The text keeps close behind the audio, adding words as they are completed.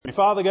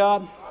Father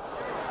God,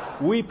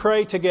 we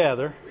pray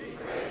together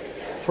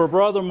for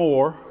Brother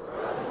Moore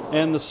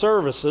and the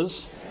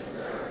services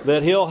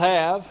that he'll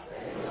have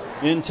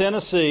in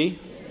Tennessee,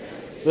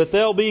 that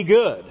they'll be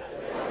good.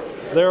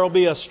 There will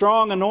be a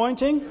strong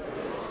anointing.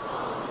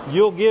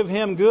 You'll give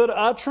him good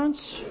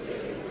utterance,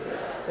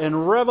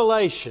 and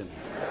revelation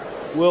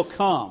will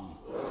come.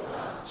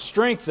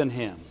 Strengthen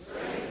him.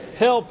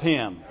 Help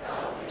him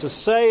to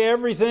say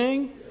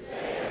everything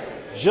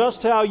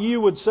just how you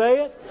would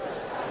say it.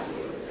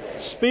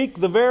 Speak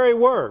the very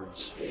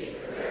words,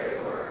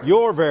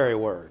 your very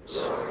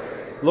words.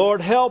 Lord,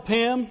 help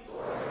him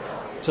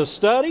to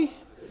study,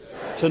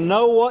 to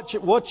know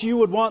what you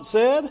would want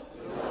said,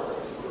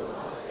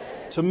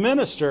 to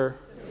minister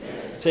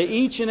to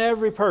each and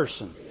every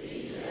person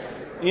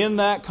in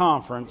that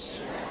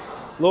conference.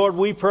 Lord,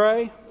 we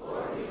pray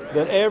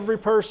that every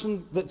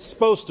person that's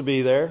supposed to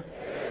be there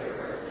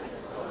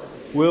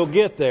will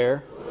get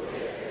there,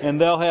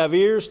 and they'll have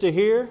ears to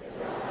hear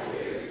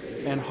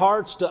and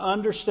hearts to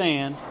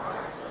understand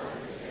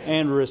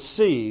and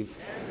receive.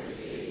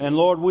 And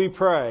Lord, we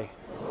pray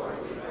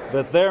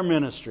that their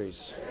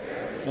ministries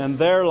and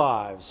their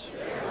lives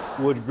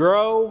would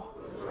grow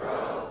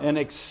and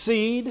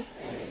exceed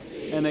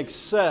and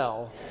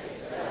excel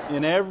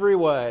in every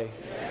way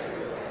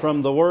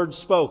from the word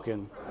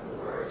spoken.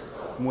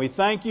 And we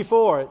thank you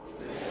for it,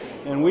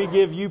 and we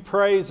give you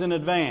praise in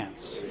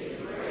advance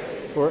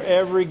for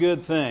every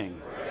good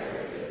thing.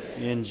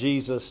 In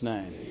Jesus'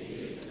 name.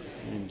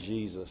 In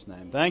Jesus'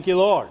 name. Thank you,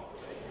 Lord.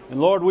 And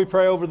Lord, we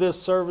pray over this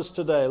service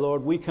today.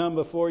 Lord, we come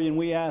before you and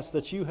we ask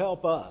that you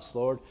help us,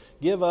 Lord.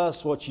 Give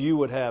us what you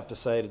would have to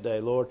say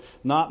today, Lord.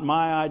 Not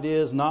my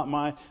ideas, not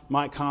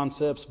my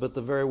concepts, but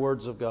the very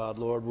words of God,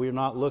 Lord. We're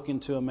not looking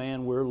to a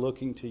man, we're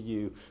looking to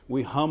you.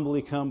 We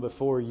humbly come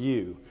before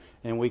you,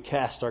 and we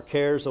cast our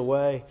cares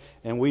away,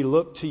 and we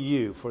look to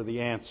you for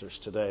the answers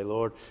today,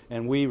 Lord.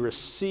 And we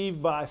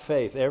receive by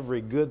faith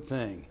every good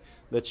thing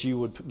that you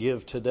would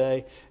give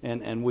today,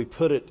 and we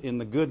put it in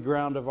the good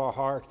ground of our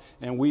heart,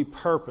 and we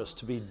purpose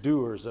to be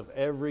doers of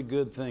every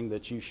good thing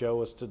that you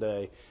show us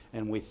today,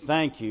 and we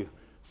thank you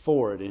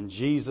for it. In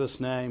Jesus'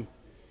 name,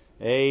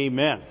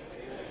 amen.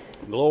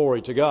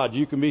 Glory to God.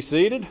 You can be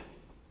seated.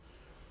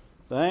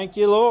 Thank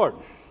you, Lord.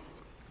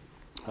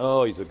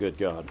 Oh, He's a good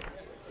God.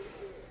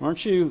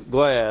 Aren't you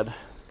glad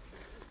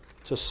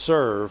to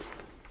serve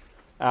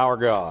our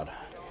God?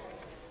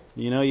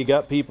 You know, you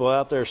got people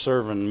out there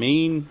serving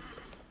mean,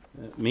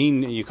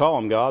 you call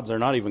them gods. They're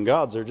not even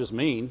gods. They're just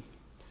mean.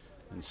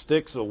 And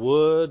sticks of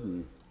wood.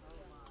 And,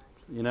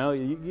 you know,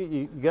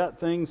 you got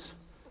things.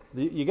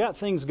 You got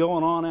things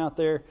going on out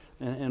there.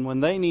 And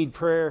when they need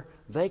prayer,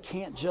 they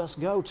can't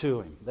just go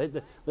to Him.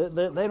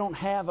 They don't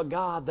have a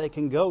God they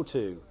can go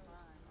to.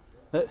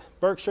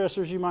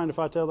 Berkstressers, you mind if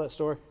I tell that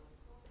story?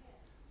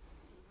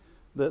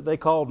 They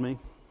called me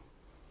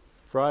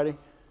Friday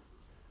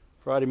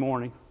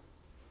morning.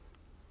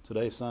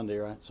 Today's Sunday,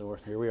 right? So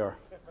here we are.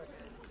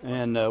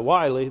 And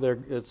Wiley,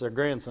 it's their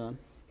grandson,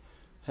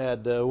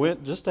 had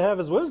went just to have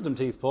his wisdom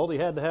teeth pulled. He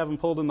had to have them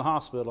pulled in the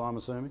hospital, I'm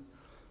assuming,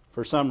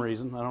 for some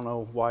reason. I don't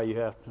know why you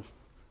have to.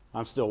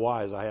 I'm still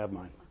wise. I have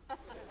mine.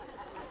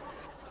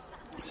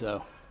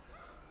 So,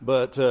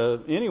 but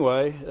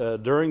anyway,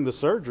 during the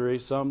surgery,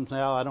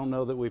 somehow, I don't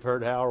know that we've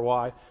heard how or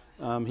why,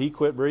 he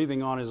quit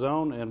breathing on his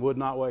own and would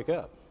not wake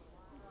up.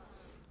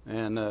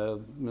 And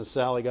Miss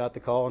Sally got the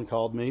call and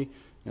called me.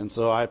 And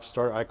so I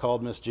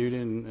called Miss Judy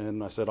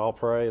and I said, I'll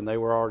pray. And they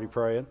were already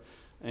praying.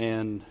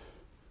 And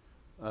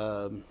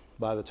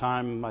by the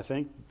time, I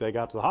think, they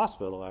got to the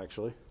hospital,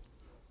 actually,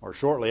 or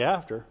shortly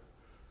after,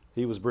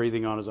 he was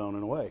breathing on his own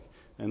and awake.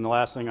 And the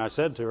last thing I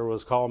said to her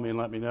was, call me and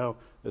let me know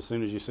as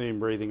soon as you see him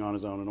breathing on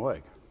his own and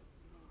awake.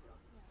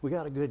 We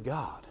got a good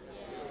God.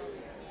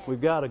 We've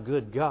got a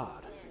good God.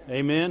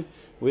 Amen.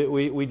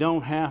 We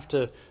don't have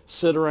to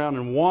sit around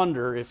and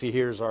wonder if He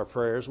hears our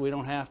prayers. We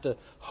don't have to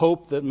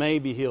hope that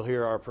maybe He'll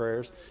hear our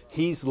prayers.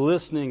 He's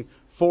listening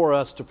for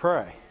us to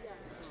pray.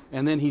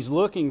 And then He's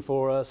looking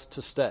for us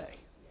to stay.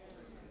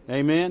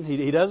 Amen.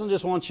 He doesn't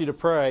just want you to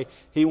pray.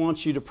 He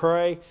wants you to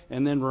pray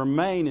and then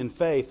remain in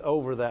faith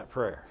over that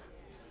prayer.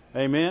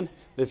 Amen.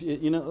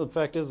 The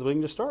fact is, we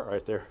can just start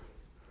right there.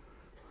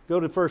 Go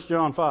to 1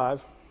 John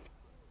 5,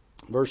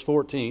 verse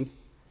 14.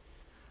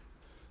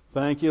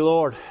 Thank you,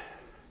 Lord.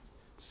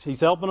 He's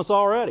helping us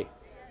already.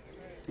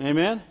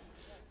 Amen.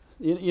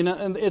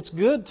 And it's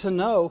good to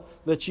know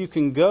that you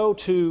can go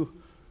to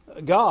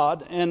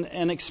God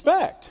and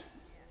expect.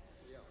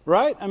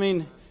 Right? I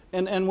mean,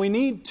 and we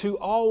need to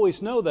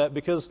always know that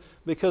because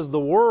the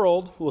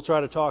world will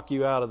try to talk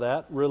you out of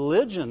that.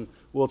 Religion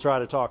will try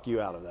to talk you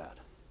out of that.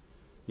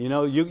 You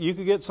know, you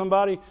could get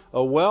somebody,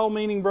 a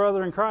well-meaning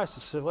brother in Christ,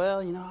 to say,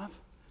 well, you know,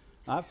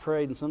 I've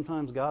prayed and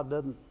sometimes God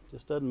doesn't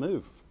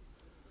move.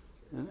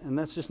 And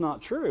that's just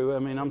not true. I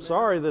mean, I'm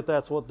sorry that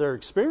that's what their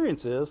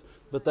experience is,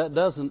 but that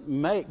doesn't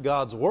make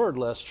God's Word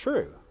less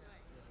true.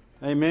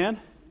 Amen?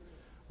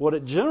 What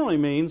it generally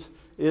means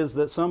is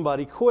that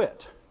somebody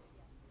quit.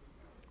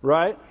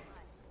 Right?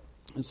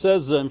 It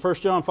says in 1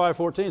 John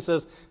 5:14, it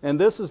says, and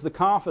this is the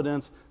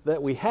confidence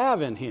that we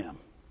have in Him.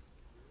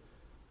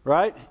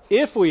 Right?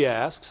 If we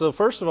ask. So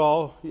first of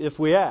all, if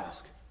we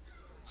ask.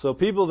 So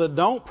people that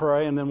don't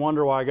pray and then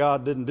wonder why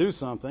God didn't do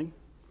something,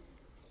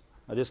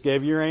 I just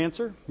gave you your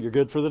answer. You're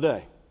good for the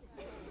day.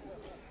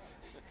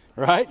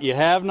 Right? You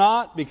have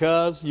not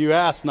because you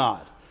ask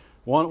not.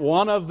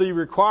 One of the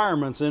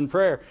requirements in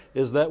prayer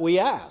is that we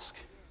ask.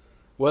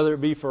 Whether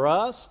it be for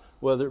us,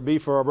 whether it be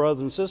for our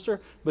brother and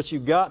sister, but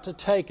you've got to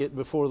take it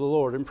before the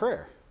Lord in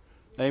prayer.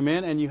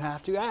 Amen? And you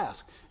have to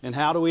ask. And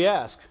how do we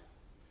ask?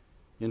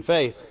 In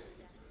faith.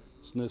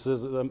 This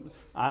is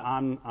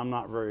I'm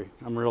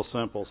real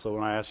simple, so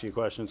when I ask you a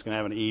question, it's going to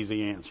have an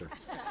easy answer.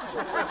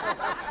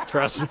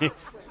 Trust me.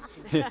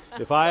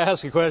 If I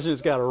ask a question,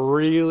 it's got a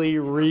really,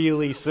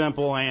 really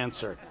simple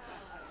answer.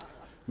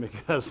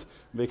 Because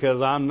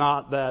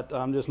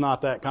I'm just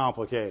not that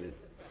complicated.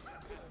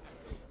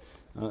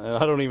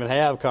 I don't even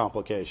have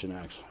complication,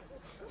 actually.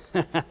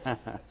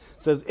 It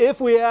says,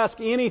 if we ask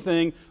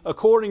anything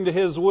according to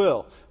His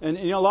will. And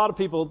a lot of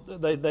people,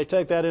 they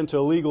take that into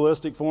a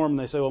legalistic form and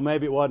they say, well,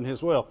 maybe it wasn't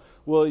His will.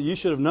 Well, you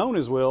should have known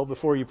His will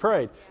before you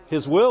prayed.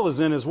 His will is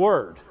in His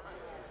Word.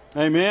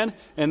 Amen?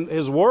 And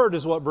His Word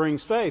is what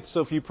brings faith. So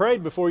if you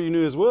prayed before you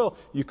knew His will,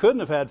 you couldn't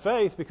have had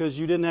faith because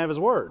you didn't have His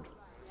Word.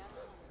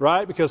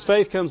 Right? Because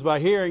faith comes by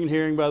hearing and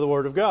hearing by the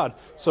Word of God.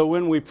 So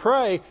when we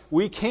pray,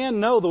 we can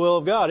know the will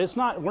of God.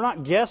 We're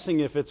not guessing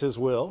if it's His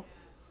will.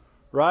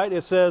 Right?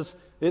 It says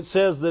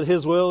that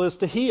His will is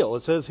to heal. It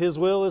says His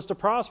will is to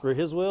prosper.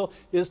 His will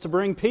is to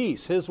bring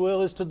peace. His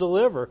will is to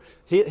deliver.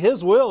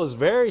 His will is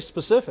very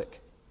specific.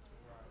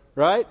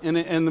 Right?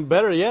 And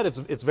better yet,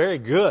 it's very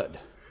good.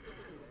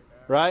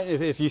 Right?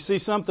 If you see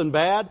something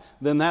bad,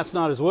 then that's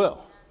not His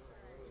will.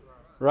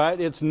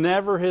 Right? It's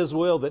never His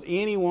will that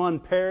anyone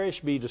perish,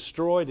 be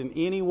destroyed in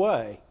any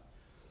way,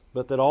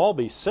 but that all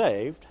be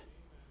saved.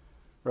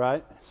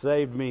 Right?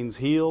 Saved means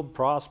healed,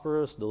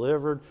 prosperous,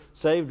 delivered.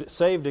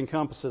 Saved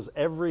encompasses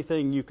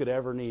everything you could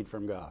ever need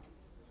from God.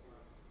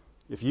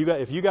 If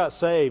you got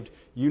saved,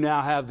 you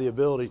now have the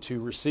ability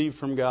to receive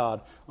from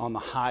God on the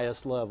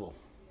highest level.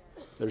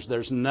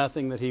 There's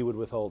nothing that He would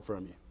withhold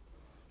from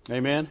you.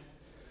 Amen?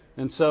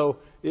 And so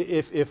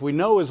if we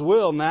know His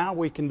will, now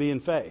we can be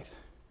in faith.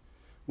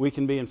 We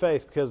can be in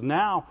faith because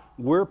now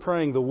we're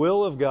praying the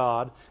will of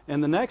God.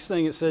 And the next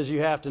thing it says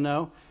you have to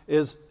know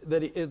is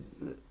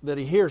that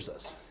He hears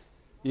us.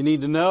 You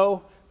need to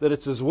know that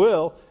it's His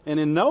will. And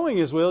in knowing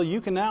His will, you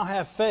can now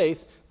have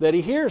faith that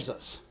He hears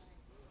us.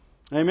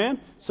 Amen?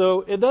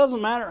 So it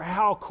doesn't matter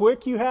how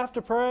quick you have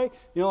to pray.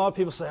 A lot of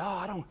people say,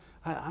 I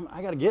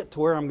got to get to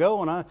where I'm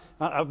going.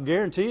 I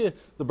guarantee you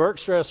the Burke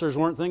stressors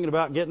weren't thinking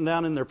about getting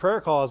down in their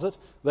prayer closet.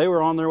 They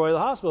were on their way to the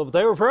hospital, but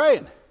they were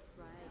praying.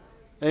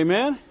 Right.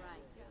 Amen?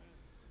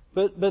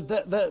 But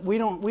that we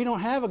don't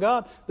have a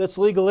God that's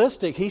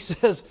legalistic. He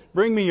says,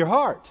 bring me your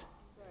heart.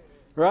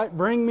 Right?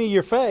 Bring me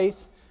your faith,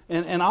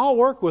 and I'll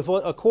work with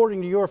what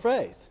according to your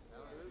faith.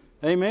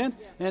 Amen?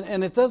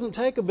 And it doesn't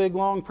take a big,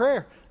 long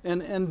prayer.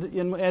 And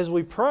as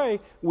we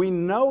pray, we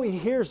know He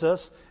hears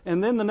us.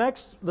 And then the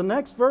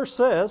next verse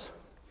says,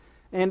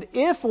 and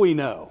if we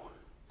know.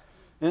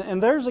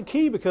 And there's a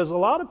key, because a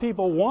lot of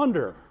people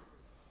wonder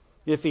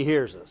if He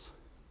hears us.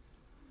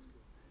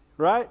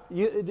 Right?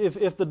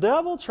 If the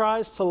devil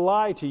tries to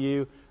lie to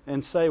you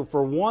and say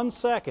for 1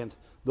 second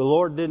the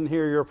Lord didn't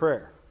hear your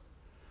prayer,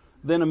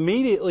 then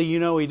immediately you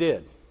know He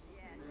did.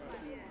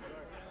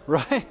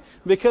 Right?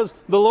 Because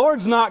the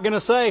Lord's not going to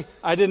say,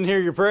 I didn't hear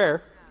your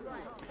prayer.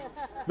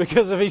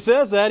 Because if He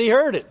says that, He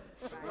heard it.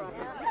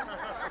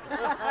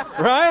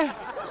 Right?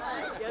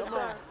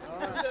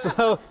 Yes,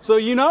 sir. So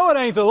you know it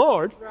ain't the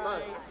Lord.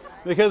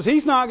 Because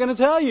He's not going to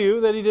tell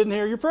you that He didn't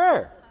hear your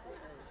prayer.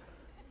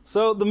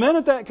 So the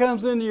minute that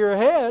comes into your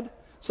head,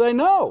 say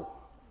no.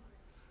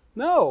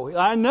 No,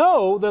 I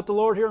know that the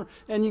Lord hears.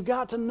 And you've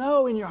got to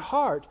know in your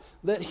heart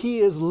that He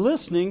is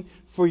listening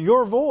for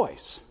your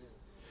voice.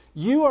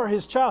 You are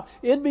His child.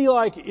 It'd be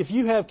like if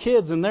you have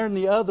kids and they're in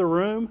the other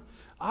room.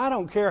 I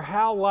don't care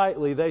how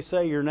lightly they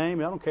say your name.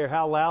 I don't care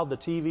how loud the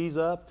TV's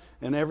up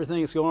and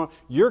everything that's going on.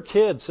 Your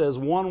kid says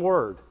one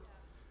word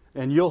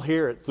and you'll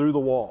hear it through the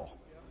wall.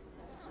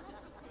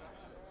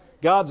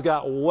 God's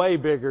got way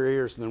bigger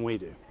ears than we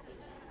do.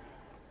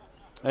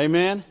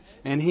 Amen?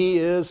 And He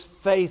is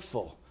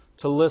faithful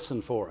to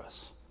listen for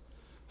us.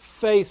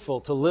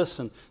 Faithful to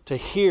listen, to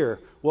hear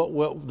what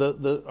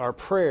our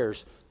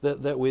prayers,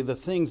 the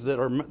things that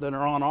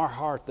are on our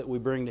heart that we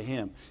bring to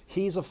Him.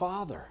 He's a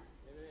Father.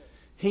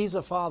 He's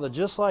a Father.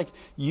 Just like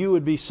you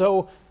would be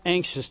so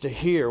anxious to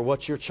hear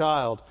what your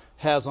child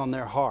has on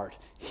their heart.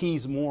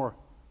 He's more,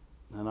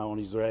 and I don't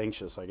use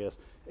anxious, I guess,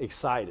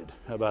 excited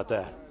about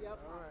that.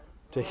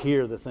 To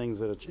hear the things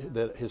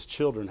that His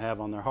children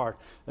have on their heart,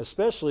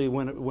 especially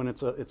when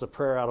it's a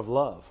prayer out of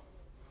love.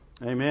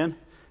 Amen.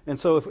 And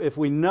so if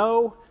we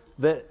know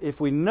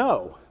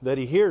that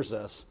He hears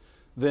us,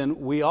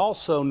 then we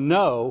also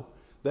know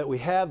that we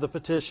have the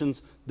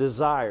petitions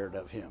desired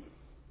of Him.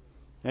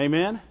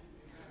 Amen.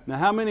 Now,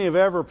 how many have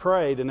ever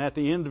prayed and at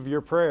the end of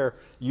your prayer,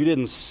 you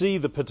didn't see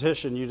the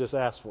petition you just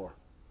asked for?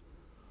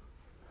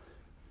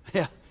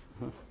 Yeah.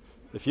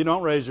 If you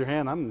don't raise your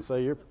hand, I'm going to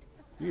say you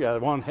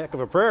got one heck of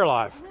a prayer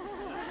life.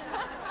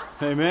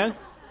 Amen?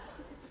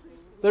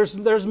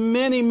 There's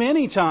many,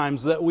 many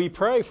times that we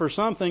pray for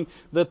something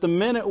that the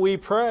minute we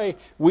pray,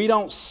 we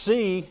don't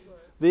see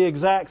the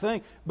exact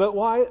thing. But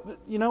why?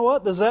 You know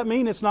what? Does that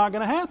mean it's not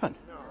going to happen?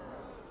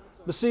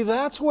 But see,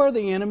 that's where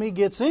the enemy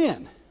gets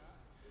in.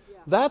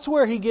 That's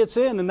where he gets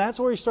in, and that's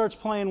where he starts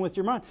playing with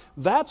your mind.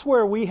 That's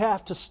where we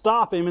have to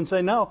stop him and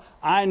say, no,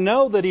 I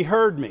know that he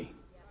heard me.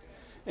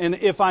 And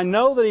if I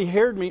know that he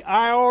heard me,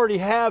 I already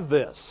have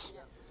this.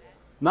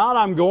 Not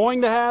I'm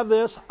going to have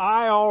this,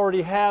 I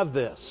already have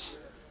this.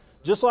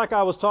 Just like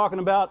I was talking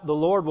about, the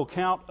Lord will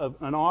count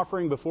an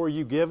offering before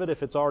you give it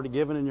if it's already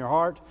given in your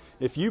heart.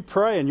 If you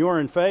pray and you're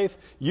in faith,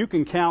 you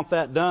can count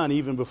that done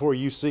even before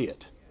you see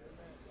it.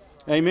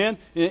 Amen?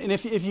 And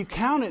if you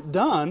count it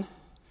done,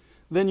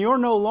 then you're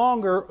no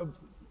longer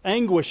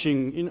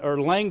anguishing or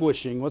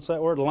languishing. What's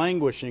that word?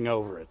 Languishing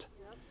over it.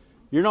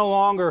 You're no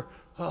longer,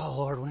 oh,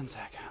 Lord, when's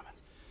that coming?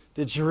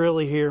 Did you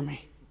really hear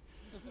me?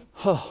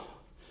 Oh.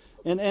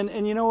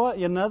 And you know what?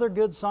 Another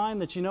good sign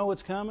that you know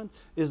it's coming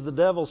is the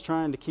devil's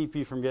trying to keep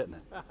you from getting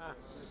it.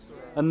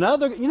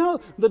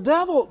 The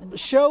devil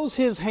shows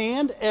his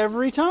hand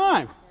every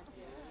time.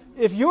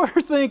 If you're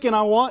thinking,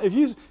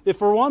 if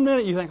for 1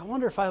 minute you think, I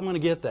wonder if I'm going to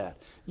get that.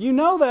 You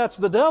know that's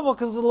the devil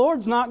because the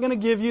Lord's not going to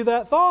give you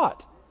that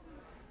thought.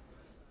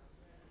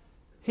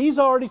 He's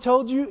already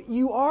told you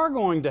you are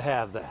going to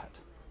have that.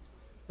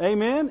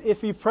 Amen?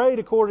 If you've prayed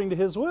according to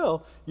His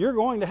will, you're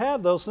going to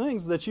have those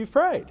things that you've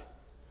prayed.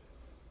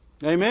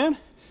 Amen?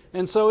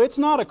 And so it's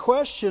not a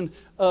question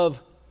of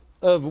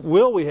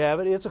will we have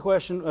it, it's a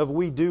question of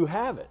we do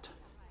have it.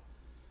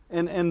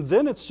 And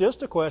then it's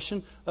just a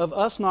question of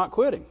us not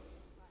quitting.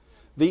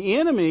 The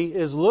enemy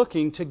is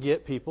looking to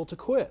get people to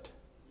quit.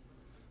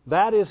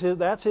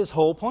 That's his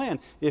whole plan.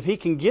 If he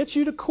can get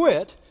you to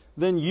quit,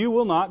 then you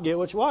will not get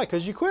what you want. Why?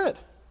 Because you quit.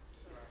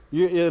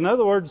 In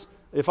other words,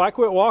 if I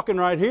quit walking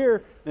right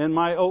here and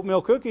my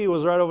oatmeal cookie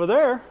was right over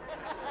there,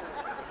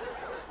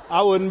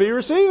 I wouldn't be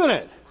receiving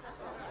it.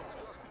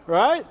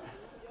 Right?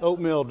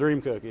 Oatmeal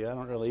dream cookie. I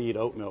don't really eat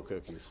oatmeal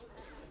cookies.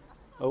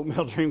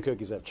 Oatmeal dream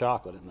cookies have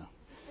chocolate in them.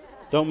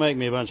 Don't make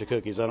me a bunch of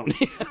cookies I don't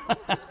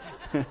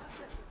need.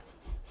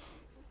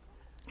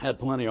 Had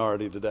plenty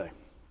already today.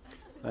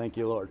 Thank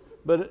you, Lord.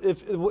 But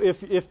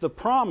if the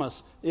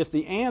promise, if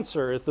the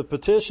answer, if the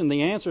petition,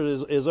 the answer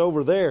is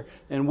over there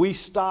and we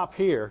stop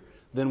here,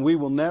 then we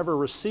will never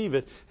receive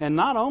it. And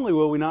not only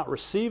will we not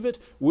receive it,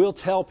 we'll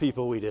tell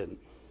people we didn't.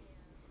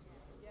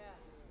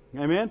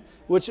 Amen?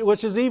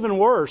 Which is even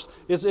worse.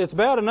 It's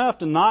bad enough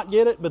to not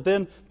get it, but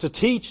then to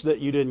teach that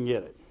you didn't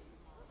get it.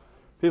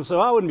 People say,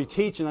 well, I wouldn't be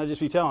teaching, I'd just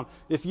be telling.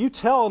 If you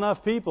tell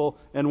enough people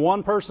and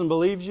one person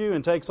believes you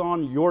and takes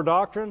on your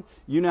doctrine,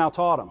 you now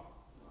taught them.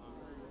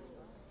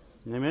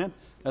 Amen?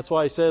 That's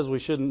why he says we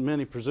shouldn't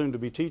many presume to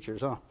be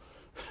teachers, huh?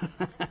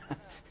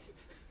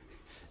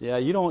 Yeah,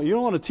 you don't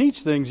want to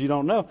teach things you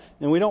don't know,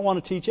 and we don't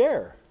want to teach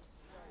error.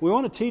 We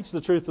want to teach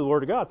the truth of the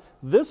Word of God.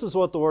 This is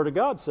what the Word of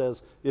God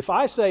says. If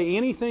I say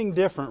anything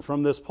different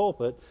from this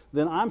pulpit,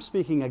 then I'm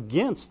speaking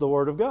against the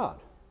Word of God.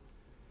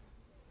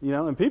 You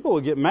know, and people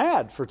would get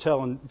mad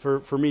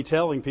for me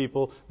telling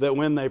people that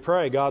when they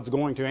pray, God's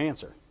going to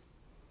answer.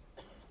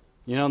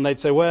 You know, and they'd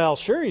say, well,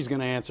 sure He's going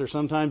to answer.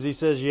 Sometimes He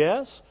says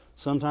yes.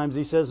 Sometimes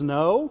He says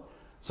no.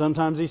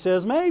 Sometimes He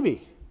says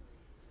maybe.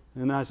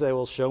 And I say,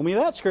 well, show me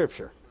that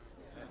Scripture.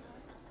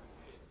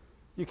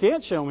 You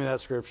can't show me that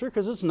Scripture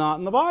because it's not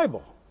in the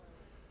Bible.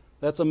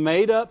 That's a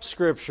made-up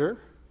Scripture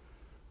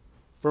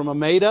from a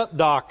made-up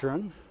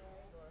doctrine,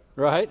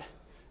 right?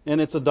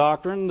 And it's a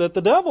doctrine that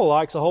the devil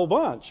likes a whole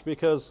bunch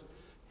because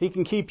he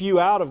can keep you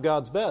out of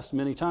God's best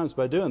many times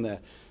by doing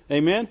that.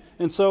 Amen?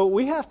 And so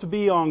we have to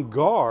be on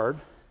guard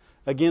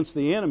against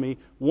the enemy.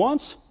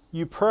 Once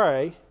you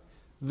pray,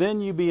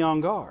 then you be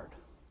on guard.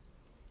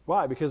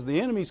 Why? Because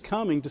the enemy's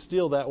coming to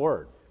steal that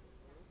word.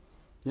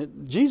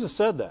 Jesus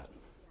said that,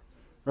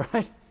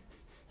 right?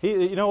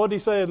 You know what did He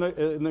say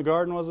in the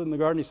garden? Was it in the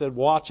garden? He said,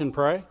 watch and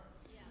pray,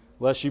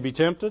 lest you be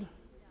tempted,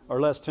 or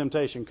lest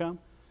temptation come.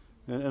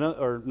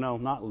 Or no,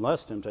 not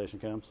unless temptation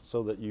comes,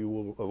 so that you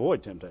will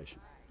avoid temptation.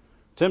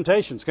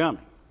 Temptation's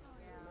coming.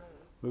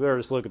 We better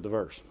just look at the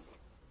verse.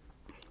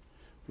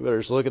 We better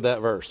just look at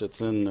that verse. It's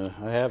in,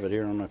 I have it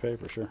here on my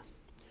paper, sure.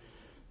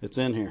 It's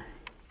in here.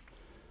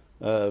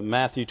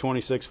 Matthew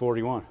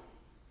 26:41.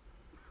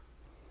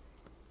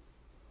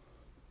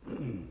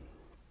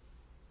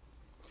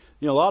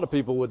 You know, a lot of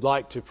people would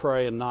like to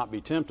pray and not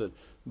be tempted.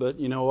 But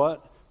you know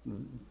what?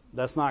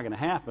 That's not going to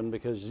happen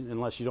because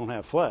unless you don't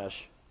have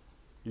flesh,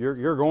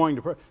 you're going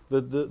to pray.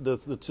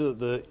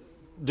 The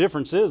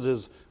difference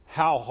is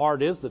how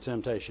hard is the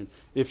temptation.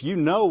 If you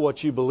know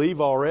what you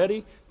believe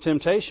already,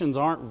 temptations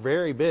aren't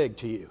very big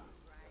to you.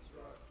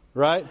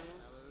 Right?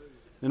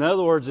 In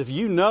other words, if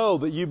you know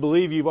that you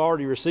believe you've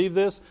already received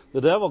this,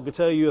 the devil could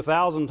tell you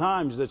 1,000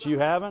 times that you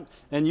haven't,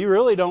 and you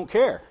really don't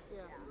care.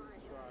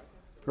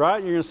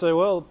 Right? You're going to say,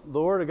 well,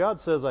 the Word of God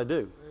says I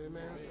do.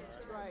 Amen.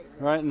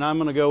 Right? And I'm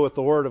going to go with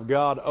the Word of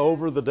God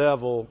over the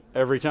devil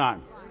every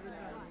time.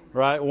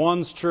 Right?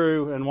 One's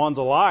true and one's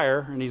a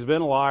liar, and he's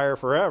been a liar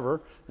forever,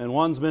 and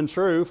one's been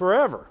true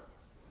forever.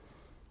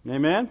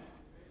 Amen?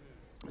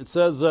 It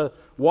says,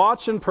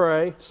 watch and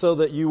pray so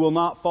that you will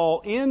not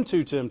fall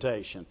into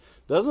temptation.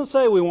 Doesn't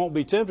say we won't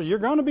be tempted. You're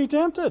going to be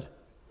tempted.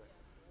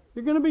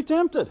 You're going to be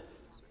tempted.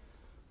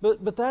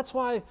 But that's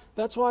why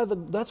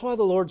the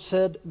Lord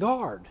said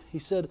guard. He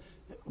said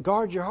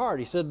guard your heart.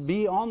 He said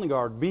be on the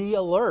guard, be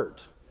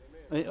alert.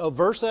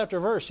 Verse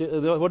after verse.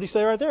 What did he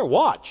say right there?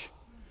 Watch.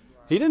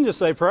 He didn't just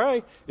say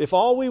pray. If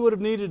all we would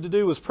have needed to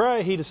do was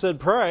pray, he'd have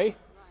said pray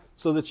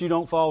so that you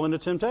don't fall into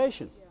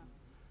temptation.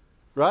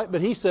 Right?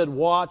 But he said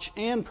watch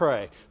and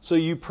pray. So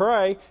you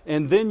pray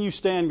and then you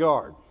stand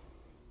guard.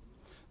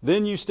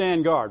 Then you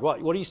stand guard.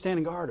 What are you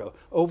standing guard over?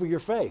 Over your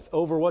faith,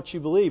 over what you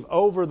believe,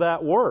 over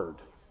that word.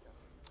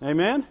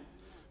 Amen?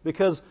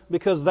 Because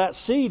that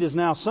seed is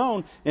now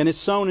sown, and it's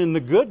sown in the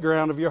good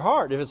ground of your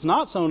heart. If it's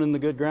not sown in the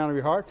good ground of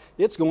your heart,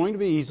 it's going to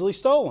be easily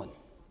stolen.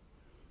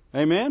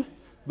 Amen?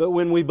 But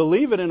when we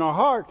believe it in our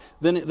heart,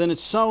 then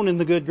it's sown in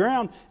the good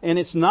ground, and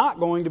it's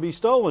not going to be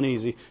stolen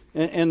easy.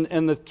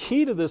 And the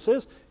key to this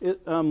is,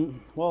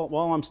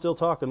 while I'm still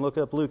talking, look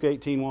up Luke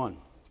 18:1.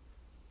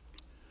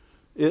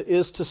 It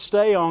is to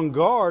stay on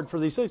guard for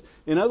these things.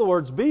 In other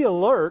words, be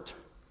alert,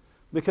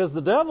 because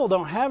the devil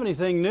don't have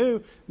anything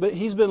new, but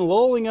he's been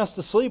lulling us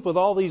to sleep with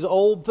all these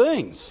old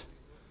things.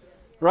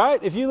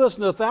 Right? If you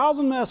listen to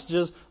 1,000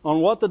 messages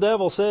on what the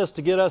devil says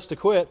to get us to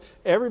quit,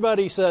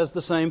 everybody says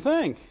the same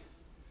thing.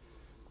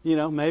 You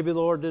know, maybe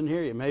the Lord didn't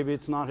hear you. Maybe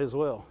it's not His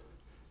will.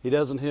 He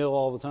doesn't heal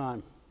all the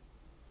time.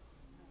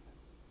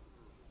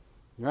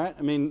 Right?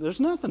 I mean, there's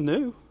nothing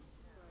new.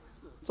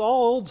 It's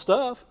all old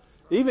stuff.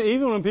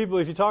 Even when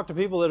if you talk to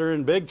people that are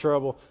in big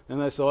trouble,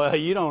 and they say, well,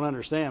 you don't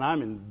understand,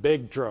 I'm in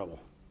big trouble.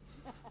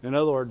 In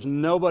other words,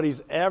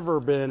 nobody's ever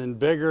been in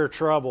bigger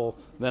trouble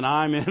than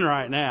I'm in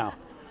right now.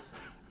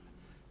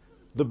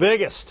 The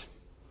biggest.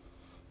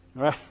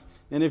 Right?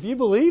 And if you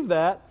believe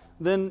that,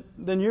 then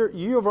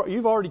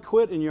you've already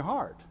quit in your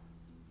heart.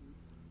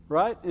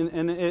 Right?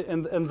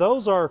 And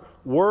those are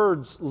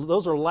words,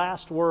 those are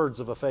last words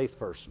of a faith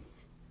person.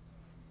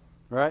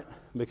 Right?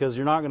 Because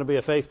you're not going to be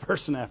a faith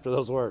person after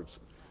those words.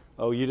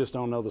 Oh, you just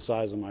don't know the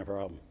size of my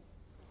problem.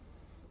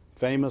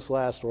 Famous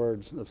last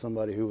words of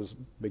somebody who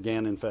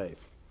began in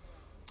faith.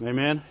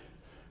 Amen?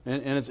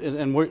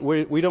 And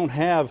we don't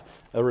have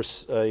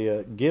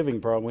a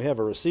giving problem. We have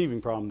a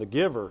receiving problem. The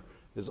giver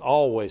is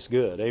always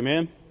good.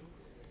 Amen?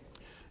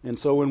 And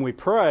so when we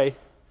pray,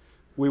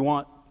 we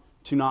want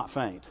to not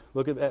faint.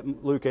 Look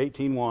at Luke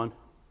 18:1.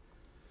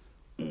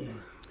 It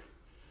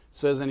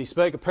says, and he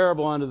spake a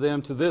parable unto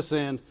them to this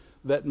end,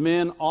 that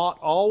men ought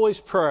always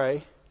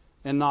pray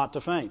and not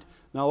to faint.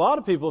 Now, a lot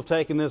of people have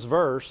taken this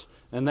verse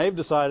and they've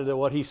decided that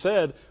what he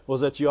said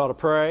was that you ought to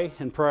pray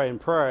and pray and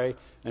pray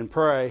and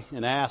pray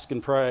and ask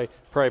and pray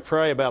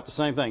about the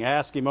same thing.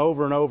 Ask him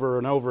over and over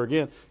and over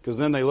again, because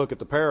then they look at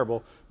the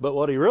parable. But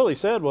what he really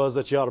said was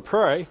that you ought to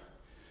pray,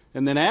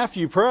 and then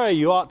after you pray,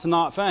 you ought to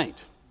not faint.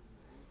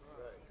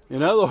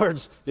 In other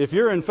words, if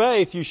you're in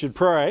faith, you should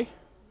pray,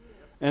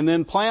 and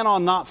then plan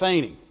on not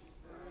fainting.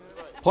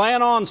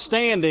 Plan on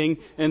standing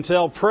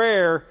until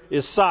prayer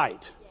is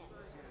sight.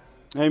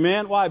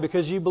 Amen? Why?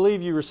 Because you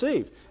believe you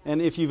received.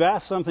 And if you've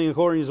asked something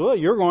according to His will,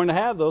 you're going to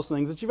have those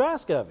things that you've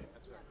asked of Him.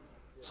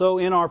 So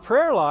in our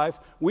prayer life,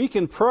 we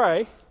can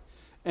pray,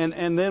 and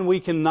then we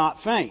can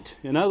not faint.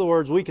 In other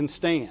words, we can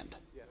stand.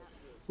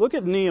 Look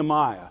at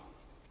Nehemiah.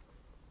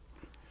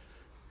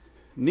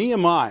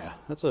 Nehemiah.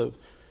 That's an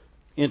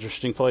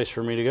interesting place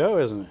for me to go,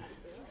 isn't it?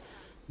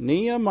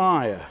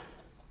 Nehemiah.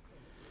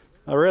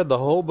 I read the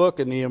whole book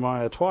of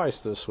Nehemiah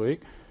twice this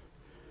week.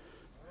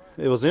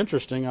 It was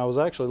interesting. I was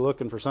actually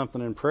looking for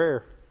something in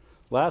prayer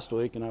last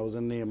week, and I was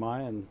in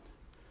Nehemiah, and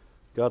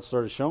God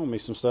started showing me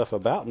some stuff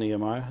about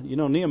Nehemiah. You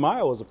know,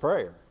 Nehemiah was a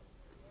prayer.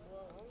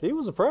 He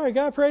was a prayer. The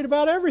guy prayed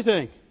about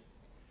everything.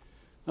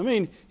 I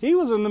mean, he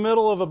was in the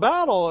middle of a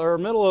battle or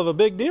middle of a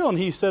big deal, and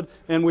he said,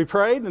 and we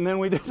prayed, and then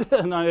we did that.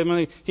 And I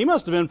mean, he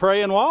must have been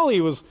praying while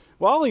he was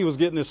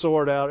getting his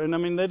sword out. And I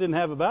mean, they didn't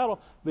have a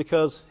battle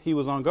because he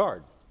was on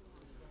guard.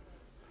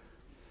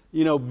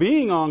 You know,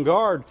 being on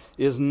guard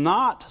is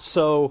not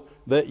so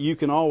that you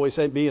can always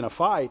be in a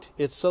fight.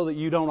 It's so that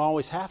you don't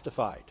always have to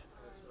fight.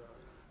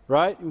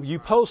 Right? You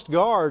post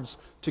guards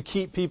to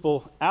keep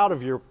people out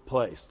of your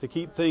place, to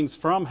keep things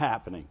from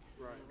happening.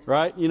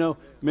 Right? You know,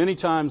 many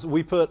times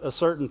we put a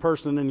certain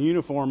person in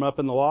uniform up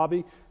in the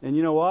lobby, and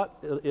you know what?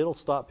 It'll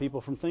stop people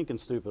from thinking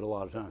stupid a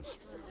lot of times.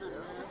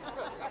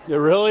 It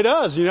really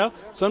does, you know.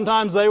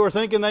 Sometimes they were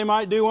thinking they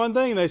might do one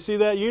thing, and they see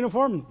that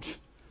uniform,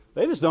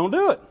 they just don't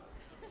do it.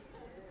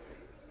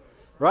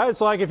 Right?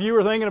 It's like if you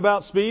were thinking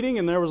about speeding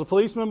and there was a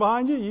policeman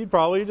behind you, you'd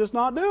probably just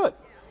not do it.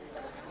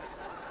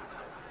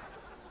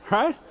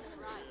 Right?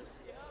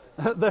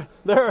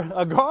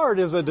 A guard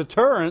is a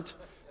deterrent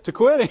to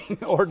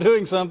quitting or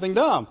doing something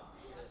dumb.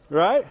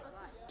 Right?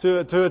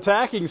 To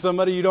attacking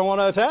somebody you don't want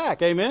to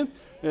attack. Amen?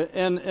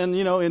 And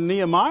you know, in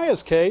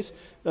Nehemiah's case,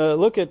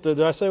 look at,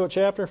 did I say what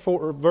chapter?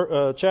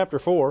 Chapter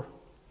 4,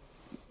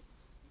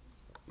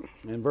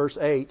 in verse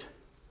 8.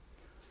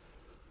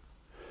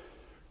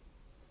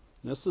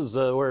 This is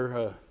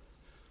where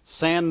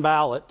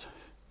Sanballat,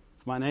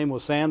 if my name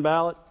was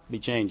Sanballat, I'd be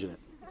changing it.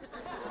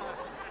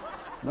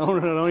 I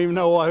don't even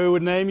know who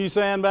would name you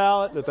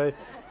Sanballat,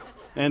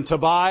 and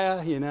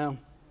Tobiah, you know.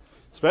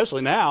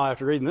 Especially now,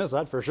 after reading this,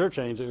 I'd for sure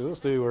change it.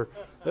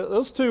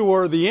 Those two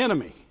were the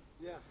enemy.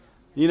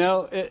 You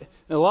know,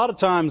 a lot of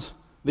times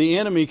the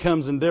enemy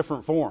comes in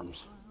different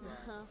forms.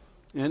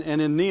 And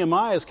in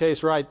Nehemiah's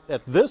case, right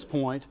at this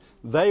point,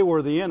 they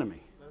were the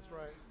enemy. That's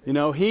right. You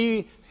know,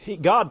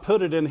 God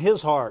put it in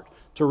his heart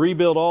to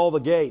rebuild all the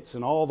gates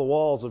and all the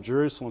walls of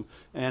Jerusalem,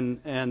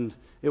 and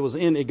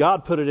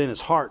God put it in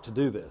his heart to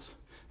do this.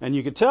 And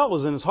you could tell it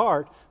was in his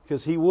heart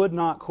because he would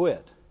not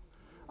quit.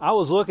 I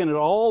was looking at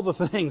all the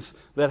things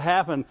that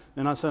happened,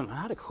 and I said,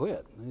 "How to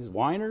quit? These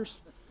whiners?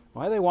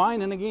 Why are they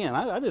whining again?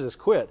 I just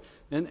quit."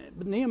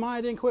 But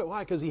Nehemiah didn't quit.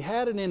 Why? Because he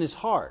had it in his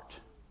heart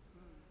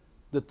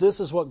that this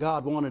is what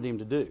God wanted him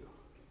to do,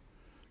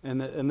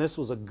 and this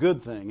was a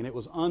good thing, and it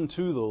was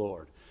unto the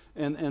Lord.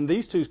 And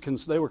these two,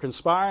 they were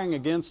conspiring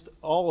against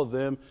all of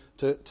them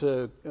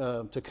to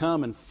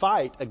come and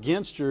fight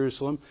against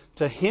Jerusalem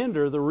to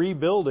hinder the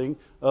rebuilding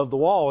of the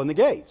wall and the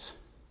gates.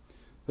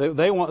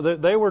 They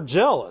were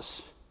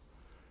jealous.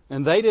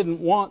 And they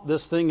didn't want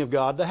this thing of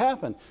God to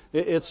happen.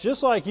 It's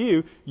just like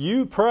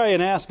you pray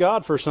and ask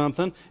God for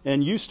something,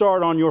 and you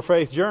start on your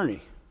faith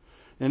journey.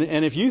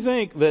 And if you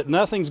think that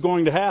nothing's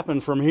going to happen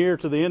from here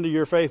to the end of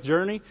your faith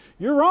journey,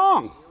 you're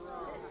wrong.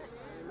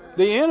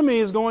 The enemy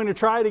is going to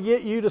try to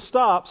get you to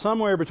stop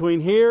somewhere between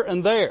here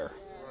and there.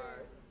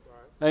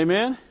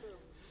 Amen?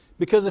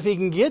 Because if he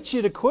can get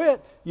you to quit,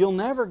 you'll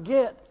never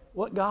get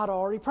what God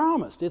already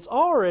promised. It's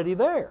already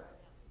there.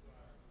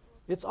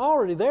 It's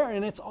already there,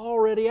 and it's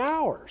already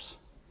ours.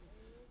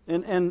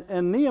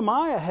 And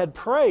Nehemiah had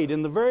prayed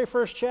in the very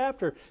first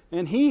chapter,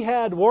 and he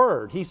had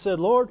word. He said,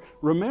 "Lord,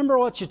 remember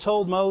what you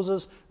told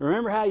Moses.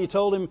 Remember how you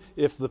told him,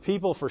 if the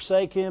people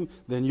forsake him,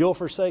 then you'll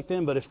forsake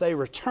them. But if they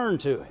return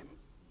to him,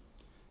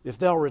 if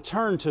they'll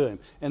return to him."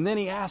 And then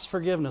he asked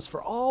forgiveness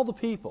for all the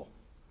people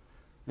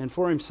and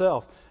for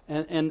himself.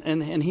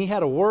 And he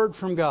had a word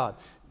from God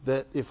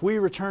that if we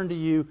return to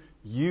you,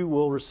 you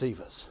will receive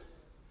us.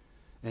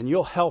 And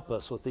you'll help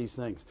us with these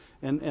things.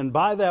 And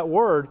by that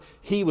word,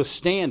 he was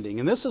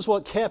standing. And this is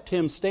what kept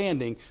him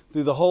standing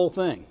through the whole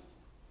thing.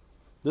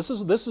 This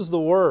is the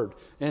word.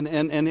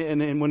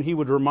 And when he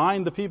would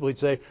remind the people, he'd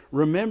say,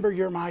 "Remember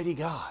your mighty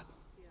God.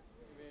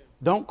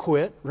 Don't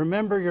quit.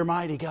 Remember your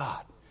mighty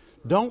God.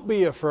 Don't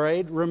be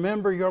afraid.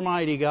 Remember your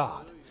mighty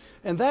God."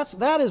 And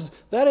that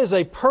is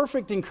a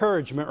perfect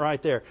encouragement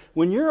right there.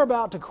 When you're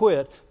about to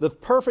quit, the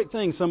perfect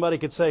thing somebody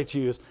could say to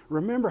you is,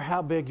 "Remember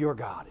how big your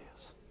God is."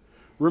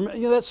 You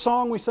know that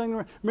song we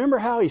sang? Remember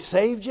how he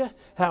saved you?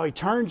 How he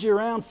turned you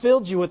around,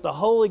 filled you with the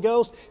Holy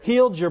Ghost,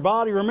 healed your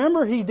body.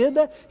 Remember he did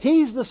that?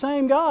 He's the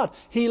same God.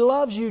 He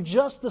loves you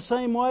just the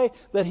same way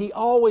that he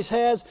always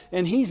has,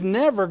 and he's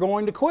never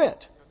going to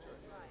quit.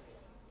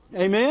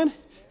 Amen?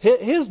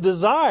 His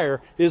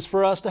desire is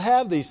for us to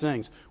have these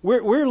things.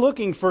 We're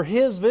looking for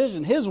his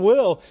vision. His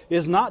will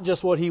is not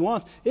just what he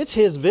wants. It's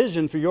his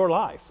vision for your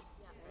life.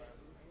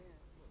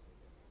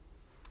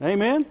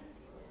 Amen?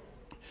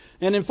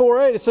 And in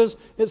 4:8 it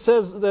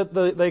says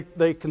that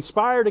they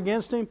conspired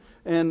against him.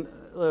 And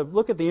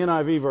look at the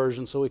NIV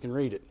version so we can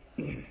read it.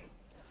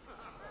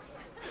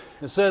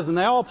 It says, "And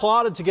they all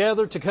plotted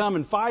together to come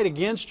and fight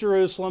against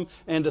Jerusalem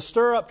and to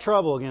stir up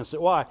trouble against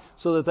it." Why?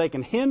 So that they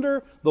can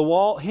hinder the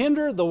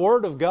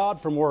word of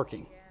God from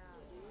working.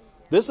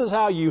 This is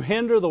how you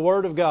hinder the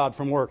word of God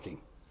from working.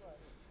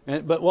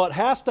 But what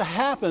has to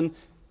happen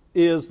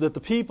is that the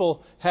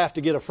people have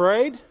to get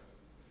afraid,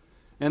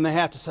 and they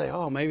have to say,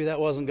 "Oh, maybe that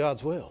wasn't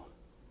God's will."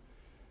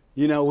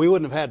 You know, we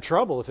wouldn't have had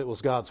trouble if it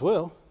was God's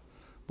will.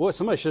 Boy,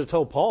 somebody should have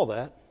told Paul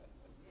that.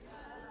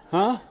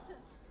 Huh?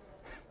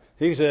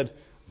 He said,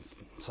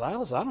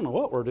 "Silas, I don't know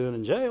what we're doing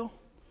in jail.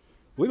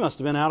 We must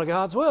have been out of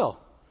God's will."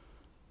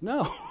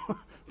 No.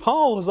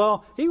 Paul was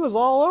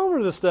all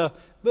over this stuff.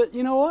 But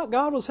you know what?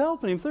 God was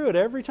helping him through it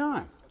every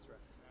time.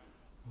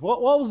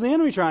 What was the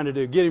enemy trying to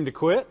do? Get him to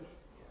quit?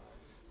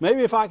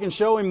 Maybe if I can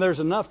show him there's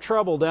enough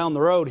trouble down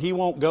the road, he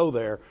won't go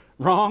there.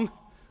 Wrong?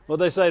 What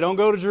they say, don't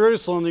go to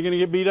Jerusalem, you're going to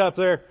get beat up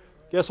there.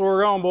 Guess where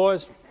we're going,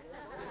 boys?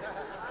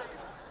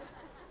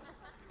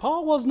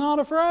 Paul was not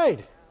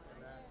afraid.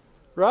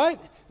 Right?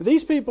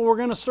 These people were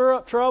going to stir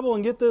up trouble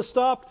and get this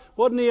stopped.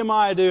 What did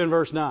Nehemiah do in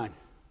verse 9?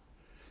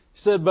 He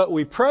said, "But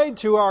we prayed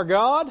to our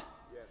God,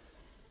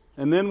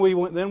 and then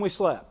we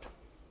slept."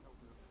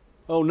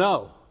 Oh,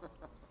 no.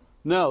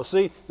 No,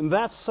 see, and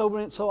that's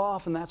so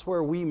often that's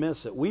where we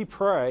miss it. We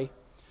pray,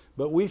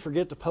 but we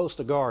forget to post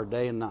a guard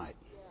day and night.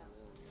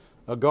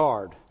 A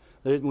guard.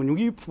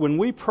 When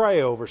we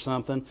pray over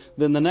something,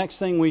 then the next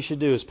thing we should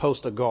do is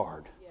post a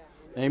guard.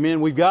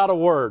 Amen. We've got a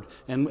word,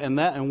 and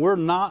we're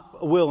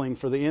not willing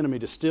for the enemy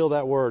to steal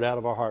that word out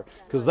of our heart,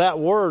 because that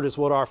word is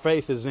what our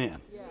faith is in.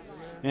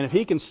 And if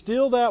he can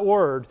steal that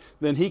word,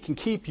 then he can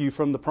keep you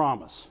from the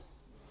promise.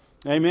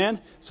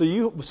 Amen?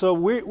 So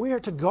we are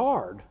to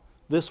guard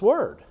this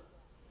word.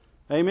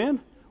 Amen?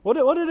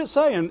 What did it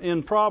say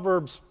in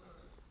Proverbs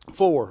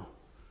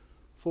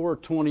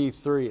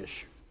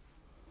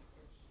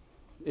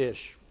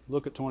 4:23-ish?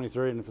 Look at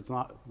 23, and if it's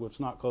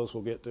not close,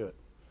 we'll get to it.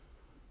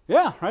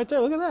 Yeah, right there.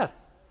 Look at that.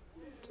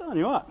 I'm telling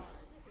you what.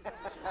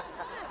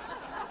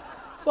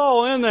 It's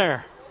all in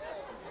there.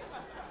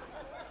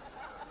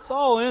 It's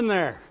all in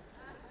there.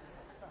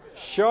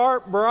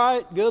 Sharp,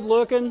 bright, good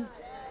looking.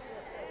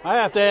 I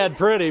have to add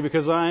pretty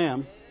because I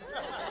am.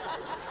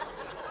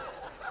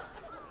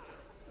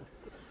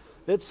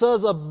 It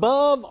says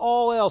above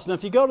all else. Now,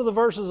 if you go to the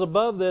verses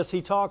above this,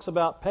 he talks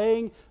about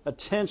paying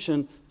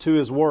attention to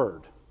his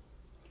word.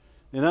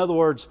 In other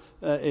words,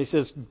 he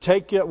says,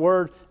 take that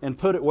word and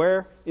put it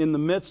where? In the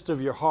midst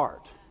of your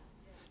heart.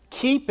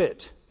 Keep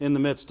it in the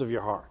midst of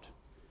your heart.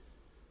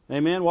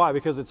 Amen? Why?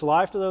 Because it's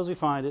life to those who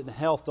find it and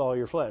health to all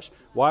your flesh.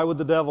 Why would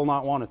the devil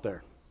not want it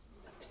there?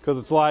 Because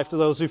it's life to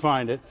those who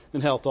find it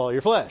and health to all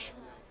your flesh.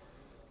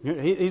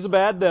 He's a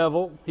bad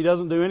devil. He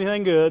doesn't do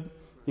anything good.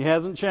 He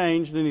hasn't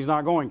changed, and he's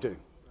not going to.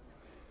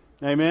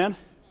 Amen?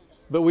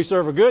 But we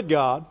serve a good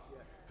God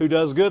who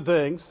does good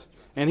things,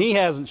 and he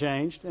hasn't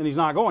changed, and he's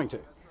not going to.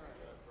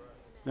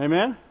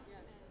 Amen?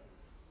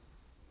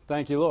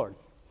 Thank you, Lord.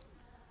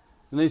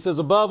 And he says,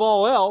 above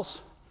all else,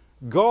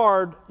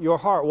 guard your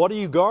heart. What are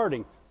you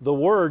guarding? The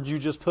word you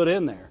just put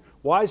in there.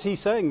 Why is he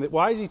saying that?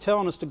 Why is he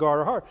telling us to guard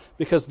our heart?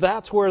 Because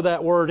that's where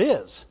that word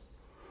is.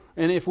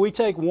 And if we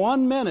take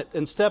 1 minute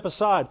and step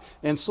aside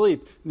and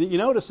sleep, you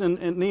notice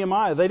in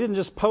Nehemiah, they didn't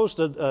just post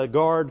a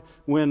guard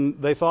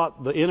when they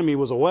thought the enemy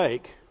was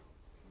awake.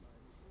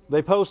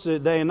 They posted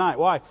it day and night.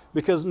 Why?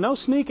 Because no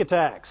sneak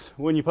attacks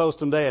when you post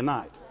them day and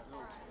night.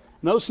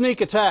 No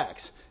sneak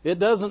attacks. It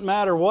doesn't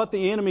matter what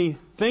the enemy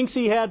thinks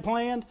he had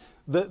planned,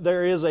 that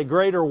there is a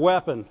greater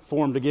weapon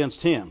formed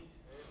against him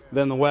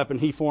than the weapon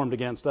he formed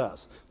against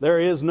us. There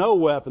is no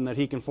weapon that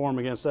he can form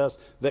against us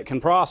that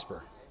can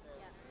prosper.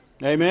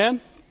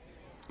 Amen?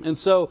 And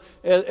so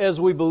as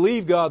we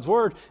believe God's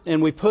word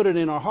and we put it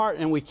in our heart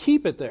and we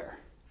keep it there,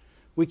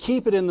 we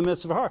keep it in the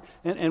midst of our heart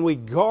and we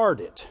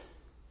guard it. It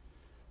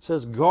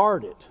says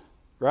guard it,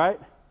 right?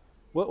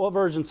 What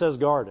version says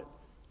guard it?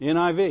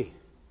 NIV.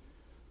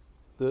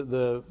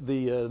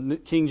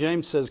 The King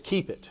James says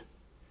keep it.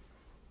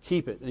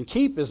 Keep it. And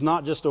keep is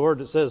not just a word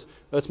that says,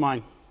 that's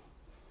mine.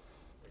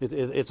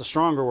 It's a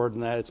stronger word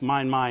than that. It's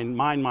mine.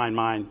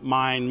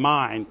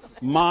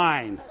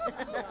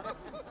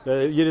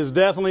 It is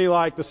definitely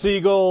like the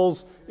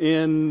seagulls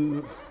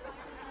in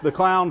the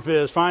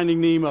clownfish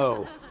Finding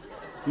Nemo.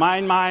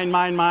 Mine.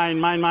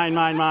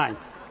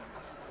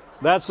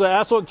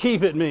 That's what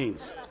keep it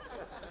means.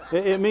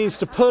 It means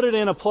to put it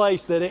in a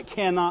place that it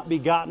cannot be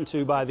gotten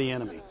to by the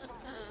enemy.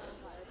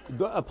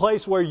 A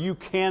place where you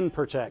can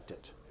protect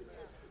it.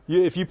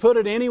 If you put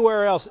it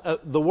anywhere else,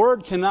 the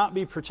word cannot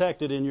be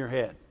protected in your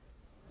head.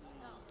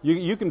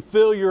 You can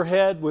fill your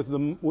head with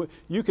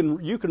you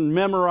can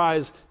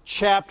memorize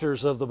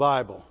chapters of the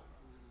Bible,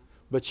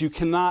 but you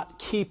cannot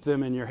keep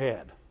them in your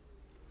head.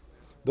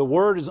 The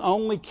word is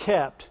only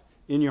kept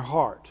in your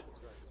heart,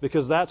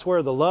 because that's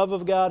where the love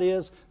of God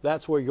is,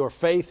 that's where your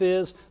faith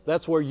is,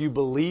 that's where you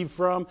believe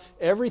from.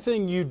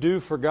 Everything you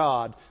do for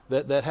God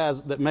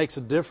that makes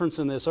a difference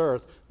in this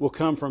earth will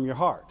come from your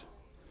heart.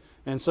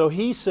 And so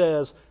he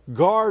says,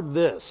 guard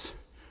this.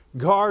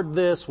 Guard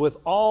this with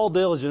all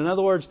diligence. In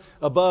other words,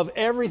 above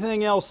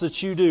everything else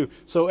that you do.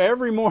 So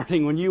every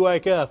morning when you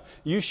wake up,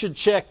 you should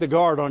check the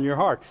guard on your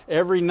heart.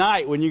 Every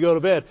night when you go to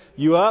bed,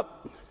 you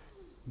up,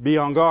 be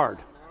on guard.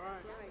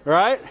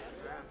 Right?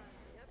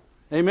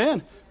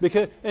 Amen.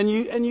 And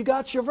you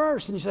got your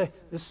verse and you say,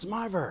 this is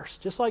my verse.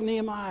 Just like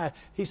Nehemiah.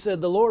 He said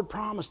the Lord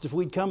promised if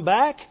we'd come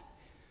back,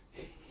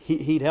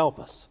 He'd help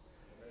us.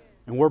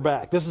 And we're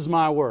back. This is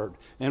my word.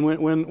 And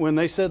when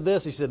they said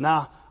this, he said,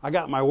 nah, I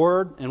got my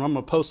word and I'm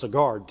going to post a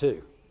guard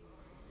too.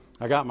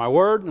 I got my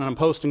word and I'm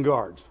posting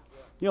guards.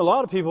 You know, a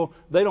lot of people,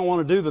 they don't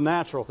want to do the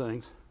natural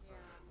things.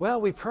 Well,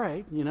 we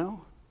prayed,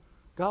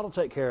 God will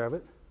take care of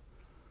it.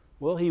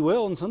 Well, He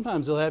will, and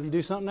sometimes He'll have you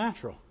do something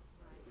natural.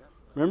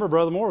 Remember,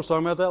 Brother Moore was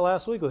talking about that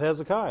last week with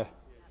Hezekiah.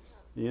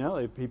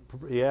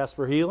 He asked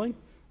for healing.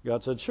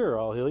 God said, sure,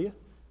 I'll heal you.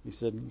 He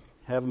said,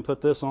 have him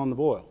put this on the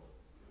boil.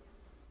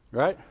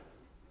 Right?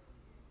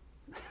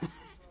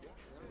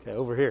 Okay,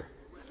 over here.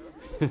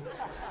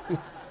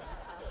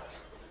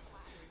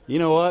 You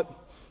know what?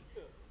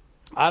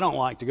 I don't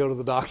like to go to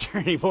the doctor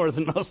any more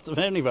than most of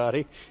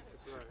anybody.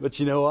 But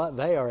you know what?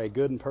 They are a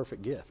good and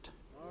perfect gift.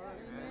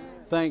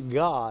 Thank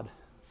God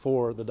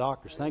for the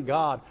doctors. Thank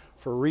God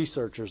for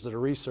researchers that are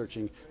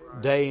researching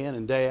day in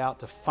and day out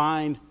to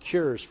find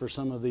cures for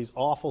some of these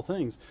awful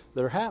things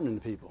that are happening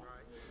to people.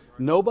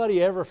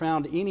 Nobody ever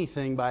found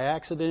anything by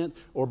accident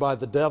or by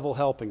the devil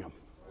helping them.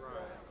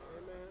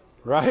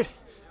 Right?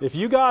 If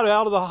you got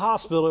out of the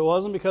hospital, it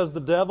wasn't because the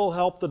devil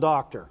helped the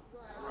doctor.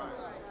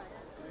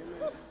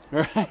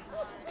 Right?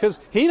 Because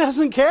he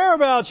doesn't care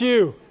about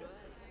you.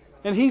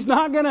 And He's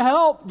not going to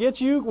help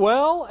get you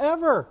well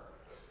ever.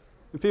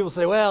 And people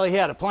say, well, He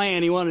had a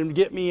plan. He wanted to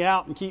get me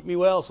out and keep me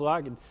well so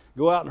I could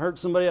go out and hurt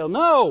somebody else.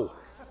 No!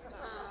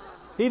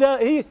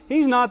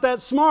 He's not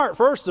that smart,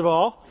 first of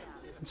all.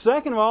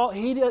 Second of all,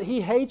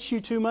 He hates you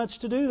too much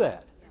to do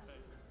that.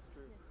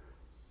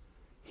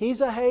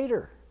 He's a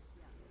hater.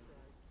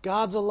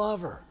 God's a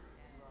lover.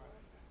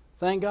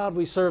 Thank God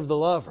we serve the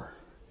lover.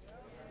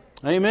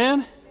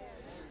 Amen?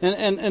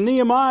 And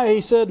Nehemiah,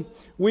 he said,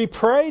 we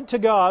prayed to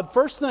God.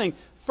 First thing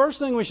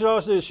we should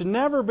always do, it should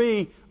never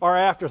be our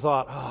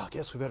afterthought. Oh, I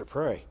guess we better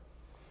pray.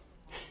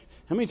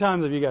 How many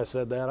times have you guys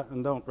said that?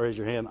 And don't raise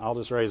your hand. I'll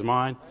just raise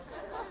mine.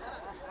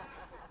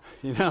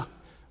 You know,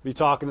 be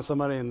talking to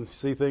somebody and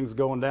see things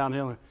going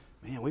downhill.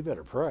 Man, we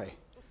better pray.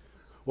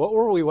 What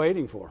were we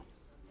waiting for?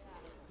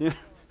 You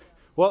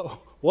know,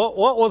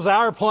 what was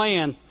our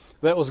plan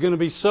that was going to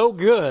be so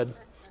good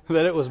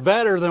that it was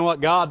better than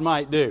what God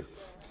might do?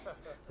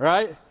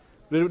 Right?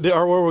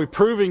 Or were we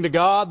proving to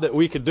God that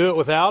we could do it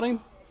without Him?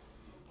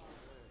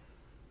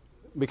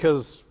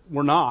 Because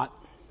we're not.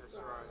 That's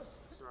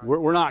right.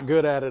 We're not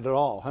good at it at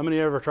all. How many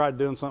ever tried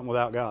doing something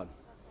without God?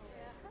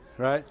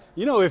 Right?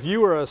 You know, if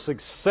you were a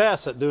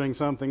success at doing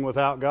something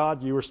without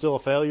God, you were still a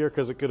failure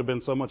because it could have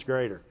been so much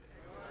greater.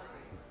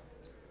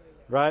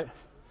 Right?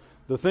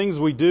 The things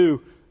we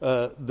do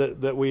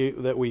that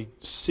we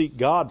seek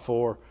God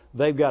for,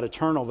 they've got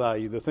eternal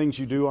value. The things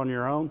you do on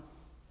your own,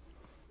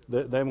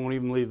 they won't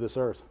even leave this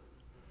earth.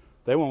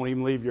 They won't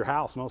even leave your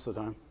house most of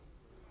the time.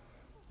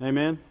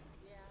 Amen?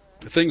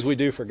 The things we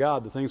do for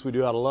God, the things we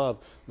do out of love,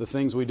 the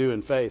things we do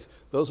in faith,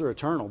 those are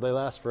eternal. They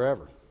last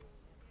forever.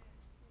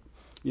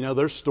 You know,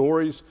 there's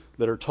stories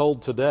that are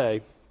told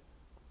today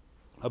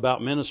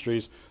about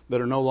ministries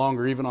that are no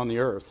longer even on the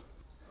earth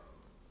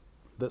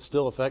that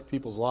still affect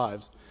people's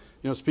lives.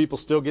 You know, it's people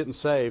still getting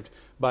saved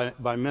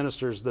by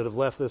ministers that have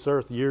left this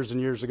earth years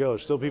and years ago.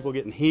 There's still people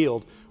getting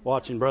healed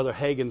watching Brother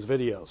Hagin's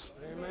videos.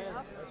 Amen.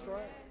 That's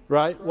right.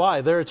 Right?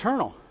 Why? They're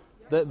eternal.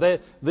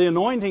 The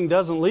anointing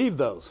doesn't leave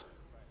those.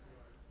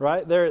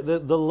 Right?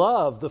 The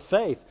love, the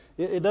faith,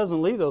 it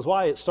doesn't leave those.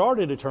 Why? It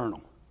started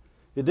eternal.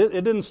 It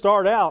didn't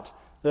start out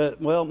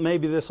that, well,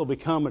 maybe this will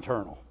become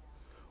eternal.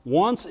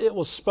 Once it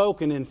was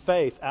spoken in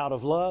faith out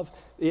of love,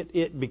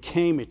 it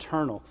became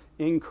eternal,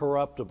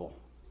 incorruptible.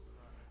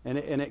 And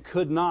it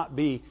could not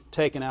be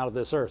taken out of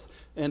this earth.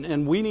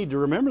 And we need to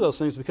remember those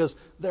things because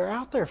they're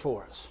out there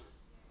for us.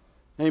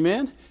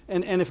 Amen?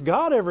 And if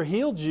God ever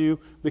healed you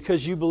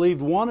because you believed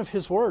one of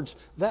His words,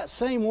 that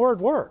same word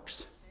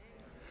works.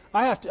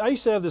 I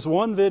used to have this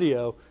one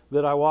video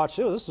that I watched.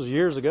 This was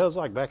years ago. It was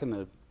like back in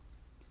the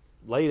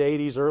late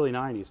 80s, early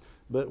 90s.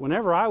 But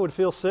whenever I would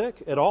feel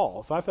sick at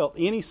all, if I felt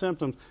any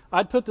symptoms,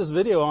 I'd put this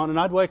video on and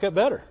I'd wake up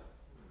better.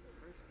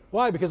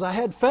 Why? Because I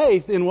had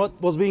faith in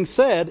what was being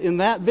said in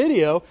that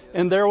video,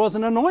 and there was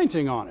an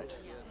anointing on it.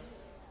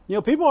 You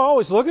know, people are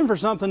always looking for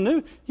something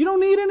new. You don't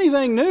need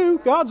anything new.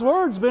 God's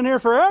Word's been here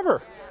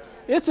forever.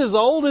 It's as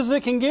old as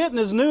it can get and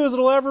as new as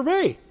it'll ever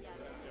be.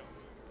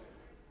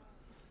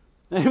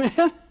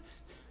 Amen?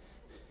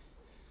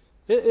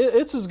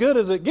 It's as good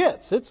as it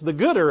gets. It's the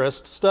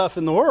gooderest stuff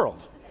in the world.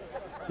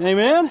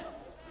 Amen?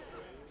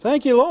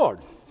 Thank you, Lord.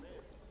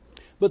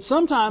 But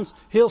sometimes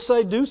He'll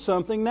say, do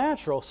something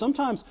natural.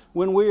 Sometimes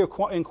when we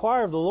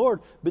inquire of the Lord,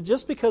 but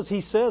just because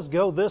He says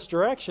go this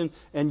direction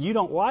and you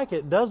don't like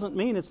it, doesn't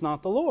mean it's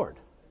not the Lord.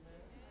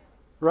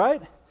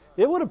 Right?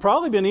 It would have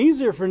probably been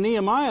easier for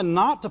Nehemiah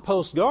not to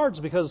post guards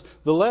because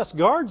the less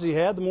guards he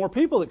had, the more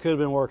people that could have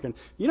been working.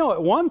 You know,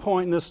 at one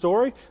point in this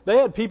story, they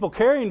had people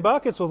carrying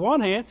buckets with one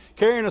hand,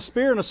 carrying a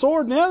spear and a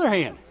sword in the other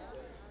hand.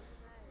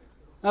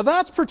 Now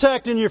that's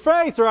protecting your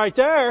faith right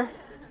there.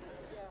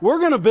 We're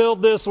going to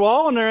build this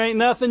wall and there ain't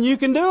nothing you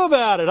can do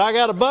about it. I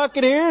got a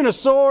bucket here and a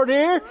sword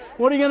here.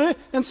 What are you going to do?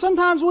 And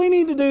sometimes we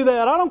need to do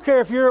that. I don't care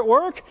if you're at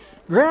work.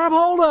 Grab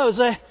hold of it.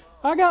 Say,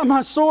 I got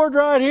my sword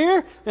right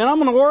here and I'm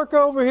going to work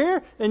over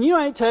here and you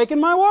ain't taking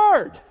my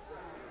word.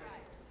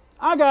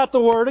 I got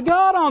the Word of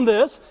God on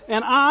this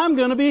and I'm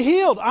going to be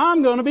healed.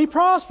 I'm going to be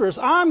prosperous.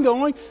 I'm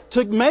going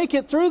to make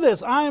it through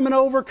this. I am an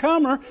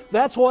overcomer.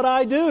 That's what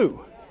I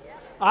do.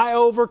 I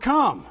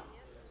overcome.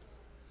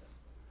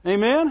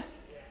 Amen?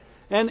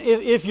 And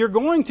if you're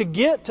going to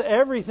get to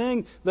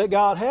everything that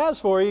God has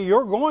for you,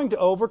 you're going to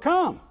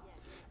overcome.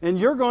 And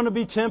you're going to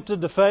be tempted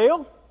to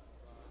fail,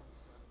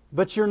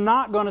 but you're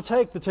not going to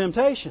take the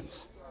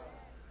temptations.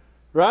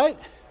 Right?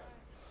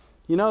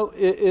 You know,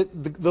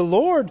 the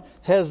Lord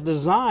has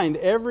designed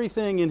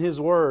everything in His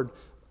Word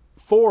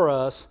for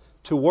us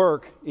to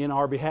work in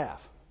our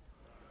behalf.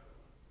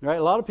 Right?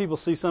 A lot of people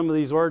see some of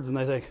these words and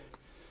they think,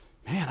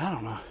 man, I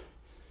don't know.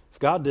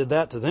 God did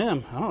that to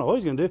them, I don't know what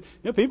He's going to do.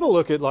 You know, people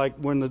look at like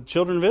when the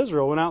children of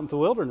Israel went out into the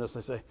wilderness,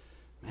 they say,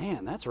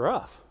 man, that's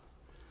rough.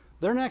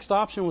 Their next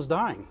option was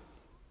dying.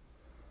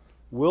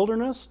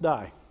 Wilderness,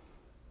 die.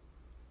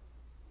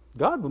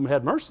 God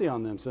had mercy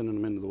on them, sending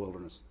them into the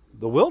wilderness.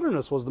 The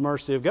wilderness was the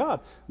mercy of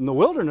God. In the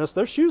wilderness,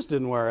 their shoes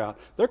didn't wear out.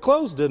 Their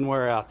clothes didn't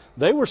wear out.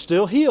 They were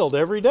still healed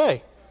every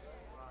day.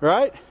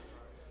 Right?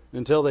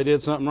 until they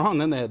did something wrong.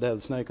 Then they had to have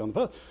the snake on the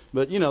post.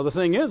 But the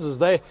thing is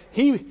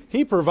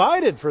he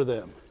provided for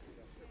them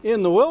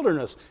in the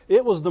wilderness.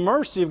 It was the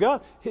mercy of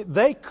God.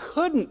 They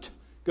couldn't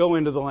go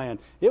into the land.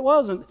 It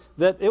wasn't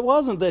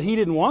that he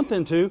didn't want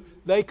them to.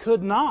 They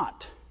could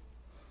not.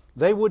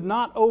 They would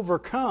not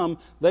overcome.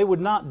 They would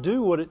not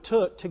do what it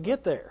took to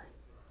get there.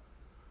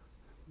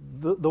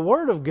 The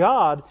Word of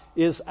God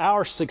is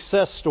our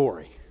success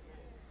story.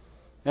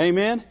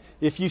 Amen?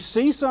 If you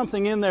see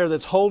something in there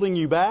that's holding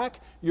you back,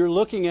 you're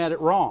looking at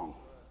it wrong.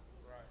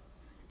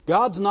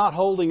 God's not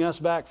holding us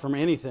back from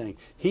anything.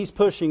 He's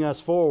pushing us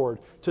forward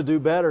to do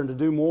better and to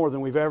do more than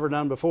we've ever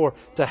done before,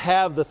 to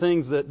have the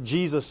things that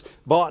Jesus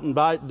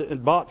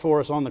bought for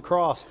us on the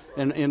cross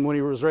and when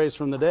He was raised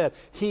from the dead.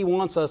 He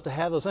wants us to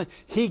have those things.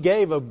 He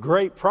gave a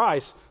great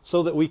price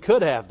so that we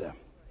could have them.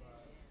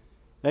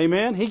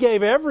 Amen? He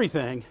gave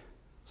everything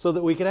so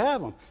that we could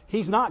have them.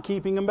 He's not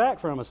keeping them back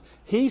from us.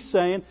 He's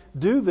saying,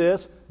 do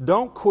this,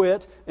 don't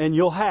quit, and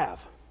you'll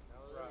have.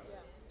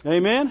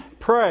 Amen?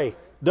 Pray,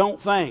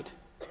 don't faint,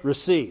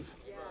 receive.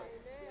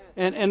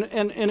 And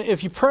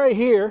if you pray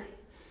here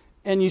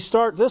and you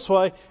start this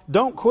way,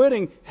 don't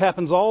quitting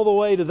happens all the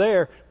way to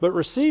there, but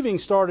receiving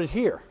started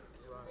here.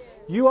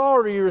 You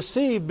already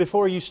received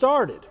before you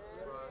started.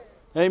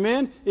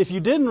 Amen? If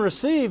you didn't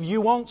receive, you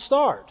won't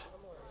start.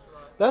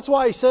 That's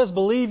why He says,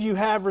 believe you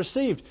have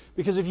received.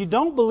 Because if you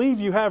don't believe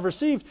you have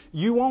received,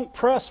 you won't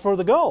press for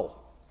the goal.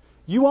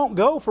 You won't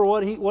go for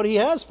what he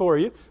has for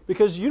you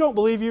because you don't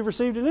believe you've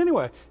received it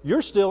anyway.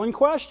 You're still in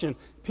question.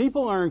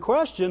 People are in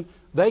question.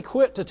 They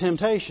quit to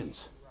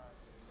temptations.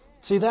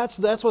 See,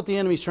 that's what the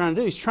enemy's trying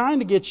to do. He's trying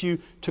to get you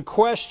to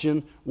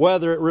question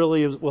whether it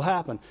really will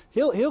happen.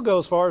 He'll go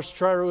as far as to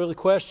try to really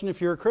question if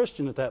you're a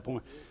Christian at that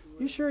point.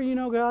 You sure you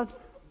know God?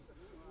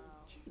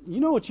 You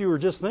know what you were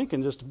just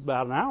thinking just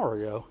about an hour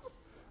ago.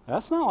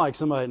 That's not like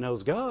somebody that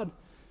knows God.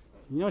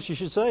 You know what you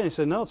should say? And he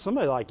said, no, it's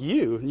somebody like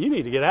you. You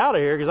need to get out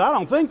of here because I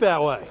don't think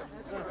that way.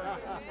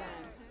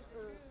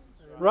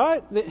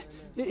 Right?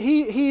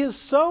 He is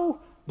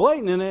so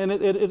blatant, and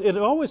it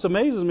always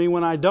amazes me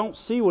when I don't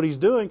see what he's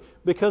doing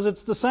because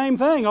it's the same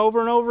thing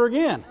over and over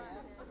again.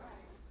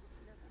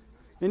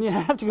 And you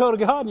have to go to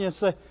God and you have to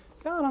say,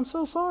 God, I'm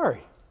so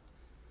sorry.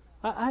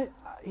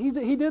 He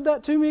did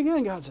that to me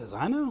again. God says,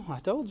 I know, I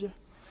told you.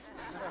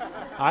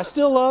 I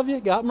still love you,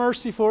 got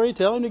mercy for you,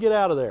 tell him to get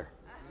out of there.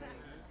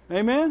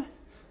 Amen?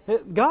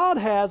 God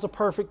has a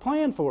perfect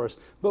plan for us,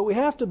 but we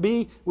have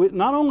to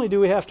not only do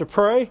we have to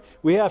pray,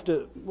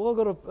 we'll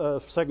go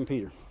to 2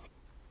 Peter.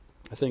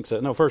 I think so.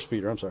 No, 1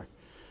 Peter, I'm sorry.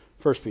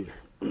 1 Peter.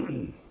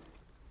 1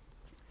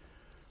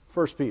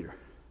 Peter.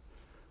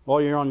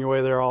 While you're on your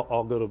way there,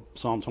 I'll go to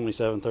Psalm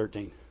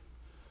 27:13.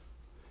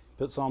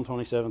 Put Psalm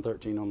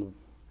 27:13 on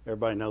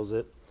everybody knows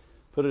it.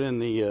 Put it in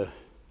the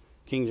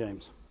King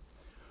James.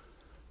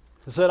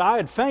 It said, I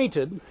had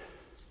fainted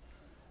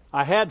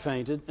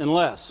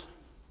unless.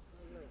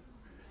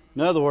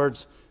 In other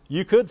words,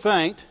 you could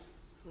faint,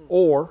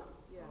 or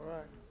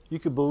you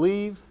could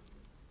believe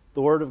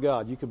the Word of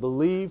God. You could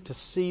believe to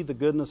see the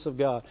goodness of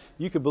God.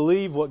 You could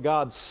believe what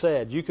God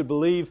said. You could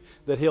believe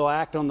that He'll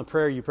act on the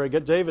prayer you pray.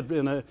 David,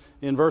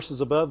 in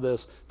verses above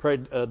this,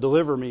 prayed,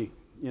 deliver me.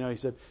 He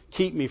said,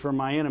 keep me from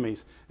my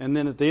enemies. And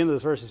then at the end of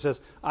this verse, he says,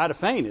 I'd have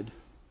fainted,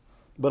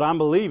 but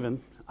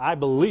I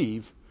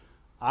believe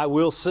I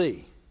will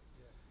see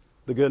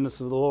the goodness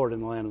of the Lord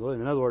in the land of the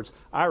living. In other words,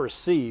 I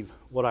receive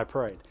what I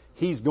prayed.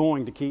 He's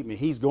going to keep me.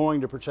 He's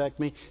going to protect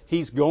me.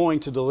 He's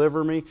going to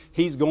deliver me.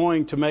 He's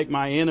going to make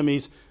my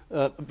enemies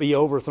be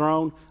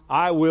overthrown.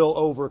 I will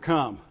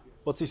overcome.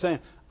 What's he saying?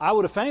 I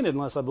would have fainted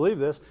unless I believe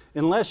this.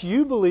 Unless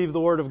you believe the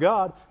Word of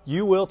God,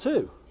 you will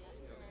too.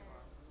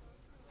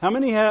 How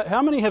many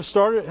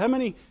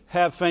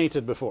have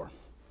fainted before?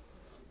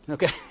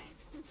 Okay.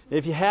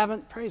 If you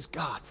haven't, praise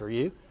God for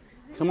you.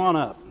 Come on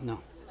up. No.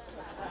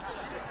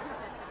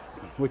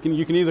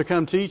 You can either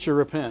come teach or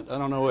repent. I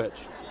don't know which.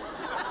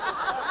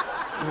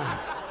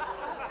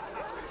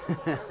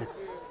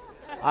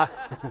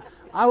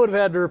 I would have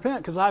had to repent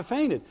because I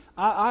fainted.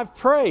 I've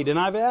prayed and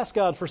I've asked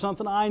God for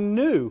something I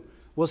knew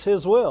was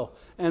His will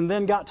and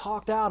then got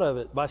talked out of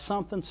it by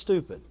something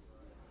stupid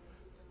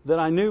that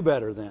I knew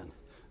better than.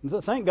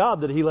 Thank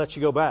God that He lets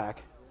you go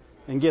back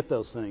and get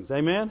those things.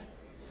 Amen?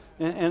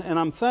 And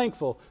I'm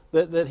thankful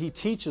that He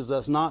teaches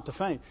us not to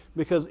faint.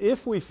 Because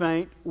if we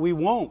faint, we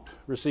won't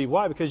receive.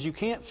 Why? Because you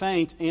can't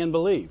faint and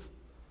believe.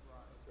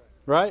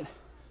 Right?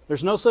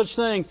 There's no such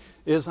thing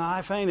as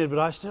I fainted, but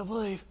I still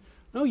believe.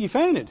 No, you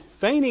fainted.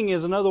 Fainting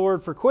is another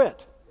word for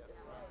quit.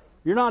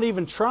 You're not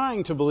even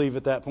trying to believe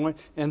at that point,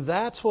 and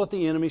that's what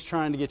the enemy's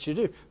trying to get you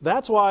to do.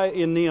 That's why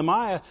in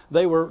Nehemiah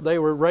they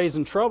were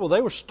raising trouble.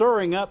 They were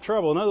stirring up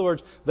trouble. In other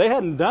words, they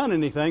hadn't done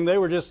anything. They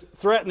were just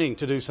threatening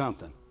to do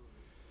something.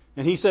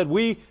 And he said,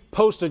 we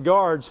posted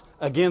guards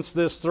against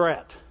this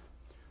threat.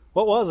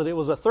 What was it? It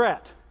was a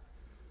threat.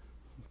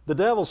 The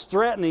devil's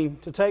threatening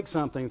to take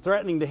something,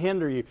 threatening to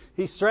hinder you.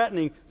 He's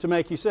threatening to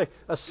make you sick.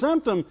 A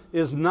symptom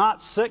is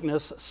not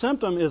sickness. A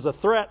symptom is a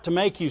threat to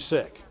make you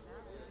sick.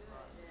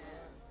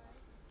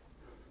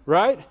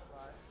 Right?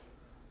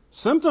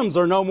 Symptoms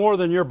are no more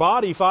than your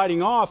body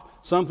fighting off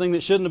something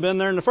that shouldn't have been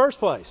there in the first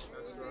place.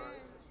 That's right.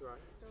 That's right.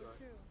 That's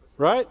right.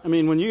 Right? I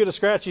mean, when you get a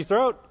scratchy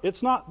throat,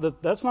 that's not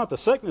the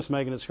sickness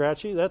making it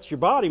scratchy. That's your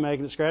body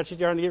making it scratchy,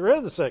 trying to get rid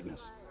of the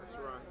sickness.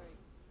 That's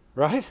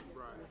right. Right?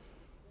 Right.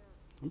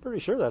 I'm pretty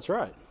sure that's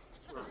right.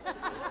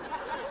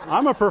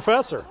 I'm a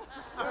professor.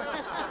 You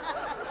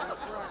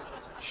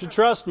should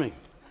trust me.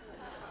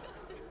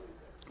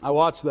 I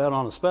watched that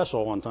on a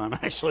special one time,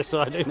 actually,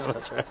 so I do know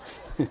that's right.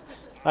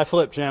 I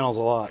flip channels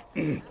a lot.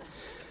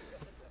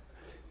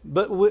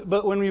 But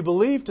when you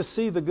believe to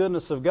see the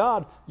goodness of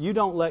God, you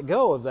don't let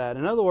go of that.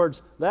 In other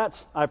words,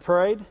 that's I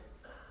prayed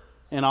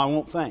and I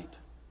won't faint.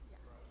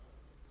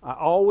 I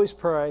always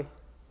pray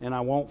and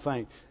I won't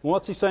faint. And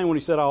what's he saying when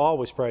he said I'll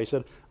always pray? He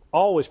said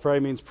always pray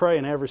means pray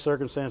in every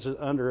circumstance,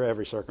 under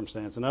every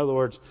circumstance. In other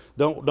words,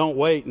 don't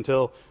wait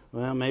until,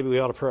 well, maybe we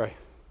ought to pray.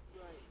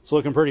 It's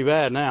looking pretty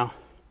bad now.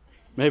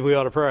 Maybe we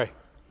ought to pray.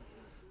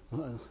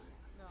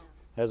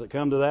 Has it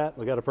come to that?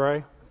 We got to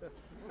pray?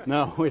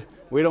 No,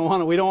 we don't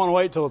want to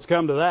wait till it's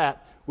come to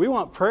that. We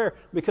want prayer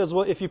because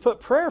if you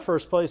put prayer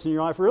first place in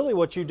your life, really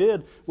what you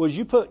did was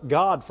you put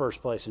God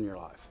first place in your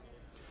life.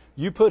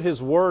 You put His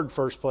Word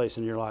first place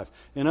in your life.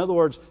 In other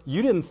words,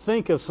 you didn't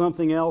think of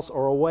something else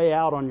or a way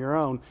out on your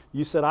own.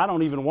 You said, I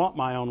don't even want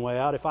my own way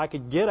out. If I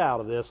could get out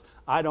of this,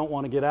 I don't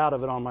want to get out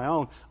of it on my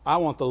own. I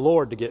want the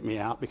Lord to get me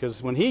out,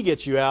 because when He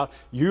gets you out,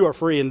 you are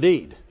free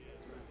indeed.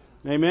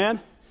 Amen?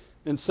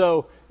 And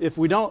so if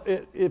we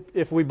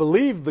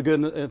believe the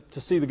goodness,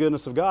 to see the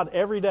goodness of God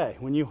every day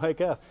when you wake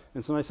up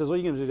and somebody says, what are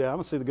you going to do today? I'm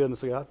going to see the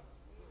goodness of God.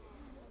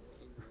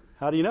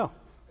 How do you know?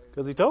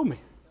 Because He told me.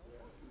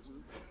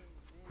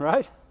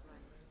 Right?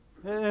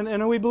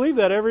 And we believe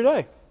that every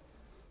day.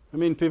 I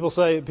mean,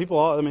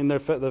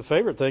 the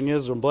favorite thing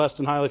is I'm blessed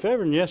and highly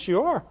favored, and yes,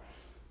 you are.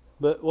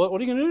 But what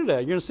are you going to do today?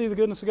 You're going to see the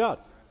goodness of God.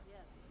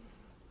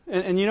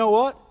 And you know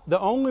what? The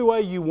only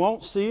way you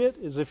won't see it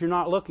is if you're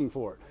not looking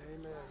for it.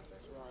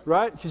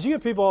 Right? Because you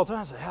get people all the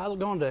time say, how's it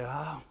going today?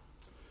 Oh,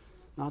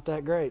 not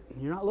that great.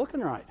 You're not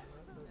looking right.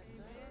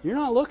 You're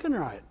not looking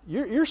right.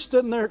 You're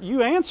sitting there.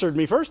 You answered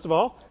me, first of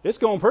all. It's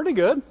going pretty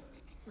good.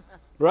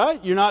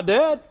 Right? You're not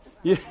dead.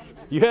 You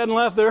hadn't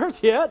left the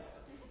earth yet.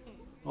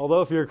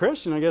 Although if you're a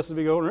Christian, I guess it'd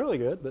be going really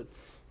good. But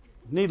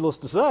needless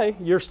to say,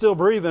 you're still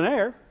breathing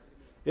air.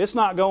 It's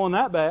not going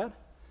that bad.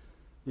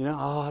 I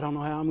don't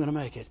know how I'm going to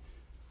make it.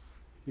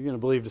 You're going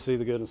to believe to see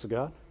the goodness of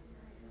God.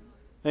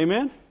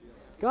 Amen?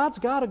 God's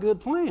got a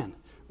good plan.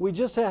 We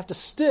just have to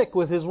stick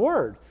with His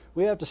Word.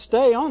 We have to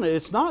stay on it.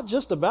 It's not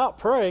just about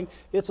praying.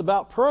 It's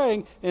about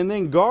praying and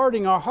then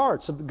guarding our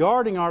hearts,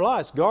 guarding our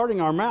lives,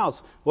 guarding our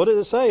mouths. What did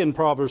it say in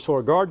Proverbs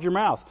 4? Guard your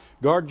mouth.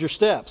 Guard your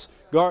steps.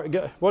 What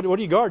do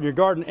you guard? You're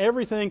guarding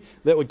everything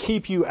that would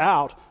keep you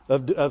out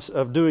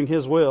of doing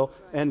His will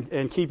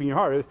and keeping your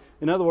heart.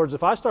 In other words,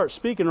 if I start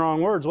speaking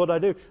wrong words,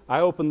 what do?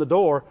 I open the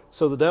door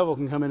so the devil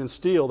can come in and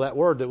steal that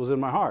word that was in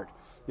my heart.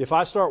 If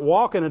I start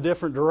walking a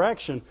different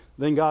direction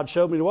than God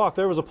showed me to walk.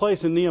 There was a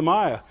place in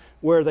Nehemiah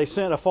where they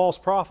sent a false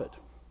prophet.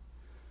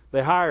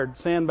 They hired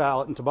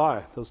Sanballat and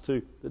Tobiah, those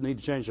two that need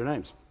to change their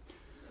names.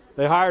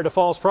 They hired a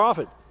false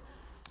prophet.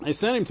 They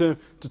sent him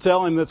to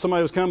tell him that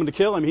somebody was coming to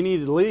kill him. He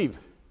needed to leave.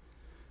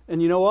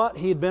 And you know what?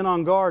 He had been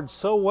on guard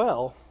so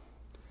well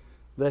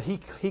that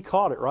he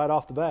caught it right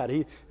off the bat.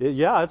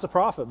 It's a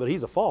prophet, but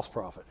he's a false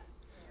prophet.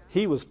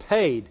 He was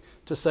paid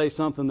to say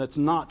something that's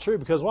not true.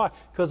 Because why?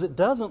 Because it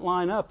doesn't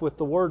line up with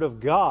the Word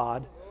of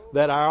God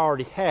that I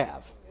already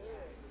have.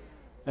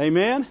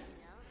 Amen?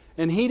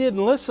 And he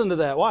didn't listen to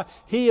that. Why?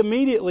 He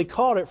immediately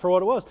caught it for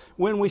what it was.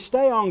 When we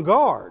stay on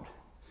guard,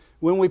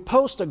 when we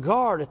post a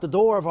guard at the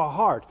door of our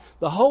heart,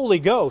 the Holy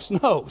Ghost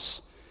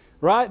knows.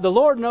 Right? The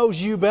Lord knows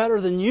you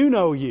better than you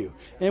know you.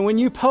 And when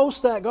you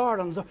post that guard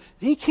on the door,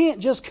 He can't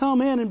just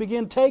come in and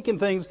begin taking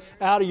things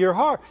out of your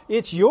heart.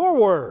 It's your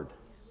word.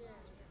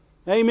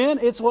 Amen?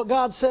 It's what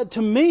God said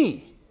to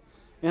me.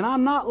 And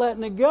I'm not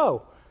letting it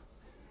go.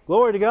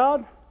 Glory to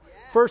God.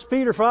 1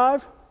 Peter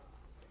 5,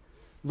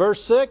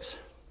 verse 6.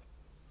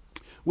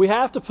 We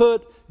have to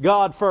put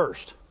God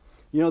first.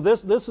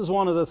 This is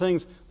one of the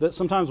things that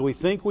sometimes we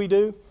think we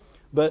do,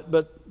 but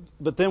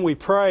then we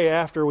pray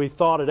after we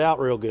thought it out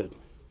real good.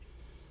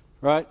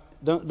 Right?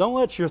 Don't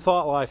let your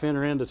thought life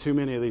enter into too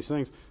many of these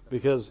things,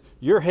 because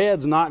your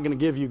head's not going to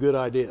give you good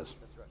ideas.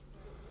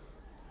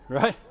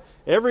 Right?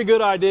 Every good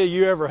idea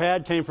you ever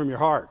had came from your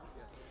heart.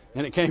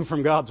 And it came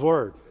from God's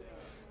Word.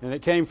 And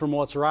it came from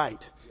what's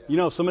right.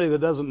 If somebody that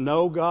doesn't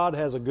know God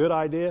has a good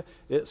idea,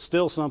 it's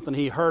still something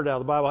he heard out of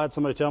the Bible. I had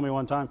somebody tell me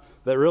one time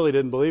that really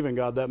didn't believe in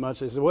God that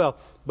much. They said,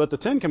 but the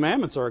Ten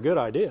Commandments are a good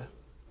idea.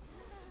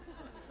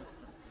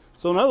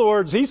 So in other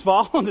words, he's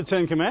following the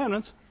Ten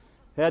Commandments.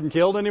 Hadn't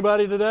killed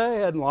anybody today,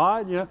 hadn't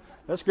lied.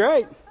 That's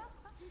great.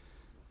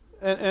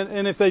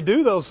 And if they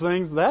do those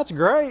things, that's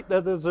great.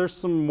 There's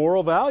some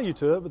moral value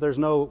to it, but there's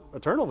no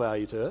eternal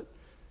value to it.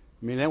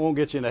 That won't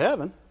get you into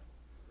heaven.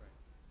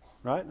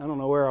 Right? I don't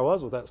know where I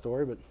was with that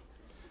story, but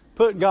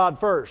put God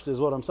first is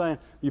what I'm saying.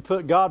 You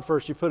put God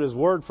first. You put His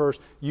Word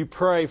first. You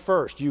pray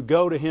first. You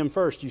go to Him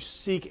first. You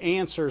seek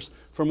answers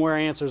from where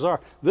answers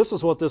are. This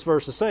is what this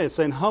verse is saying. It's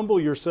saying, humble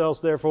yourselves,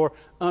 therefore,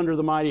 under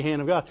the mighty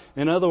hand of God.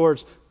 In other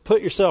words,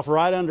 put yourself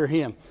right under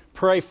Him.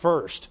 Pray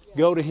first.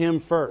 Go to Him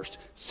first.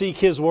 Seek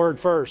His Word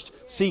first.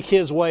 Seek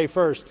His way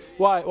first.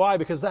 Why?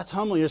 Because that's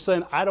humbling. You're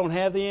saying, I don't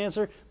have the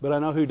answer, but I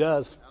know who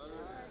does.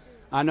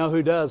 I know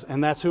who does,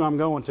 and that's who I'm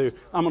going to.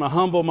 I'm going to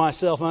humble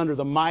myself under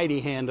the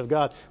mighty hand of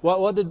God.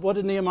 What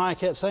did Nehemiah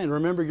kept saying?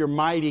 Remember your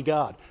mighty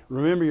God.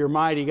 Remember your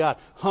mighty God.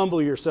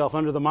 Humble yourself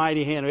under the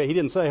mighty hand. He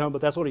didn't say humble,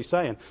 but that's what he's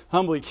saying.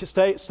 Humbly,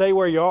 stay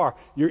where you are.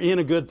 You're in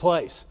a good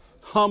place.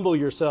 Humble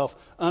yourself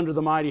under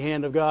the mighty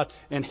hand of God,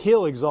 and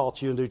He'll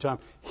exalt you in due time.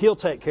 He'll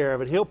take care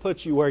of it. He'll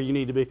put you where you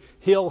need to be.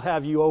 He'll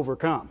have you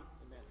overcome.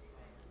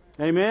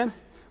 Amen?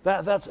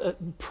 That's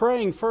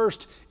praying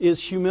first is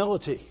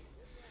humility.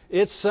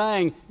 It's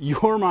saying,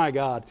 you're my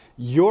God.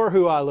 You're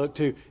who I look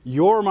to.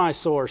 You're my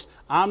source.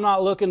 I'm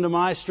not looking to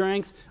my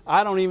strength.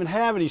 I don't even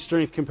have any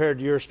strength compared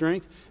to your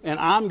strength. And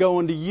I'm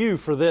going to you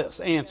for this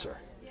answer.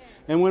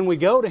 And when we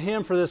go to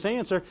Him for this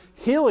answer,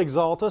 He'll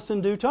exalt us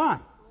in due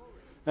time.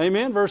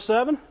 Amen. Verse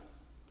 7.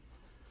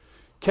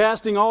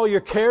 Casting all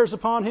your cares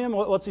upon Him.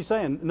 What's He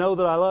saying? Know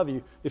that I love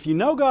you. If you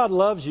know God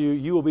loves you,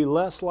 you will be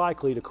less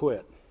likely to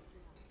quit.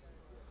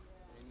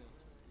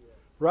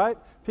 Right?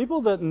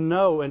 People that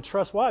know and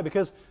trust. Why?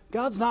 Because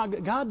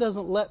God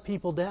doesn't let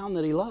people down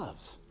that He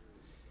loves.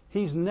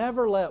 He's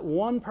never let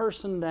one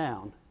person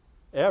down,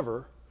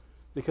 ever,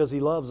 because He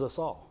loves us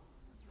all.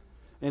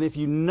 And if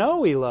you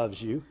know He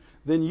loves you,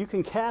 then you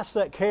can cast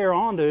that care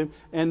onto Him,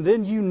 and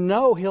then you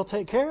know He'll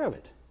take care of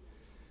it.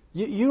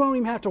 You don't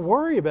even have to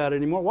worry about it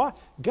anymore. Why?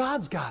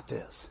 God's got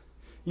this.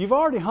 You've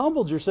already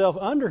humbled yourself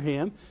under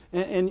Him,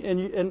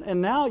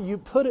 and now you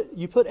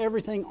put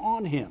everything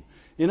on Him.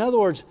 In other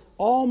words,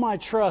 all my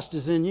trust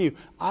is in you.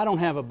 I don't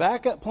have a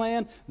backup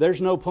plan.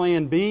 There's no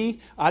plan B.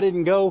 I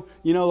didn't go,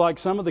 like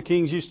some of the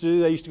kings used to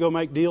do. They used to go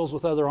make deals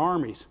with other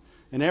armies.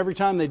 And every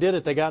time they did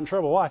it, they got in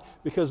trouble. Why?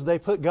 Because they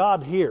put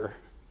God here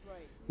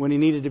when He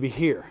needed to be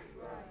here.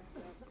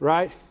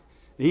 Right?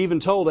 He even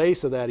told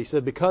Asa that. He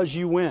said, because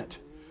you went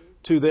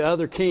to the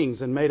other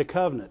kings and made a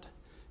covenant,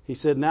 He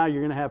said, now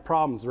you're going to have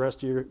problems the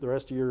rest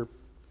of your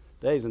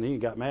days. And he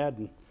got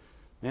mad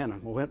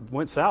and,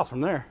 went south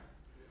from there.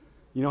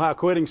 You know how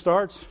quitting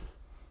starts?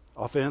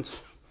 Offense.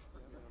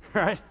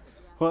 Right?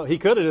 Well, he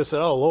could have just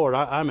said, oh, Lord,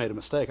 I made a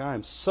mistake. I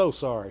am so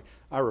sorry.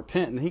 I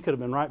repent. And he could have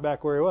been right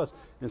back where he was.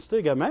 Instead,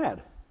 he got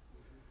mad.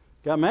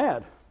 Got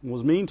mad and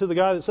was mean to the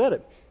guy that said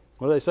it.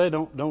 What do they say?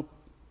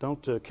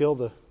 Don't kill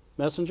the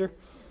messenger.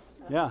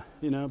 Yeah,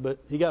 but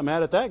he got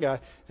mad at that guy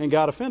and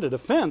got offended.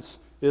 Offense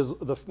is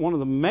one of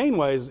the main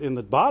ways in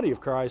the body of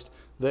Christ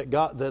that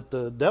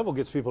the devil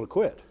gets people to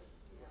quit.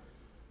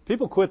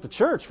 People quit the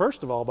church,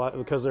 first of all,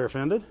 because they're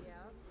offended.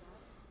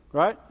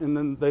 Right? And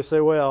then they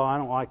say, well, I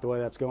don't like the way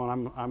that's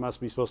going. I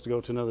must be supposed to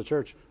go to another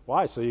church.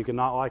 Why? So you can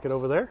not like it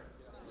over there?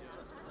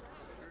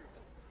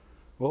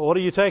 Well, what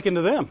are you taking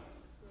to them?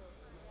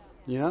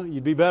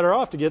 You'd be better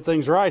off to get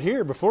things right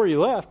here before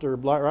you left, or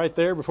right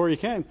there before you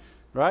came.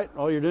 Right?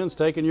 All you're doing is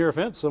taking your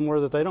offense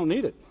somewhere that they don't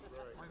need it.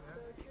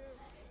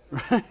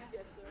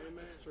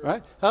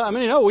 Right?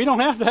 Right? We don't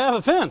have to have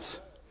offense.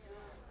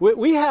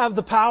 We have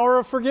the power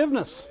of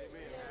forgiveness.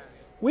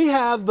 We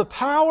have the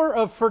power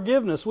of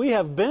forgiveness. We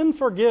have been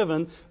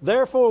forgiven,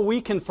 therefore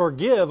we can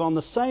forgive on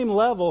the same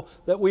level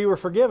that we were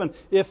forgiven.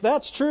 If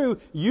that's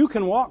true, you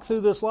can walk through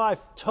this life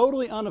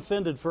totally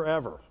unoffended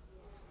forever.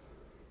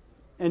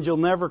 And you'll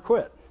never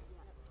quit.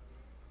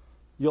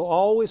 You'll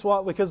always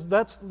walk, because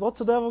what's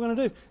the devil going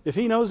to do? If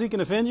he knows he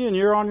can offend you and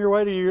you're on your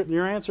way to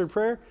your answered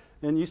prayer,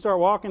 and you start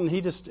walking,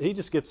 he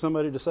just gets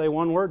somebody to say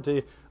one word to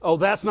you. Oh,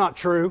 that's not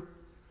true.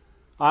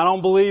 I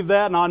don't believe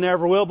that, and I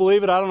never will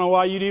believe it. I don't know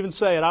why you'd even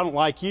say it. I don't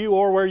like you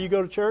or where you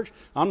go to church.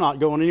 I'm not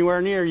going anywhere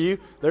near you.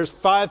 There's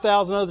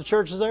 5,000 other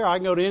churches there. I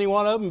can go to any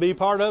one of them, be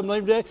part of them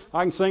every day.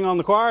 I can sing on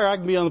the choir. I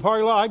can be on the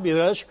parking lot. I can be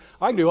the usher.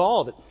 I can do all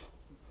of it.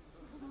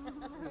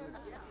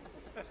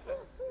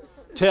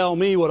 Tell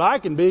me what I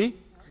can be.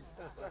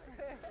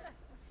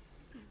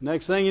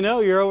 Next thing you know,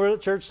 you're over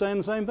at church saying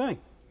the same thing.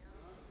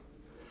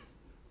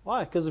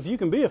 Why? Because if you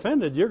can be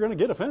offended, you're going to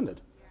get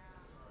offended.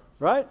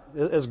 Right?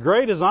 As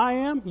great as I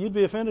am, you'd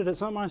be offended at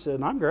something I said,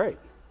 and I'm great.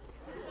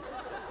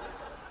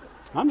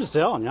 I'm just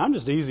telling you, I'm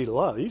just easy to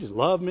love. You just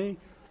love me.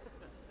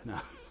 No.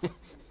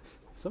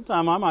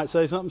 Sometime I might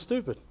say something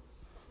stupid.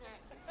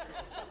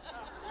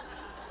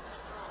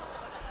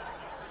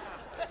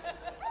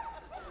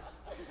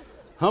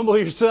 Humble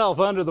yourself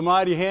under the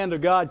mighty hand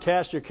of God.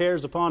 Cast your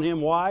cares upon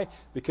Him. Why?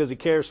 Because He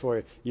cares for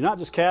you. You're not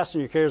just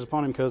casting your cares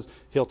upon Him because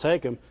He'll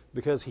take them,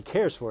 because He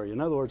cares for you.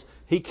 In other words,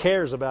 He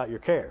cares about your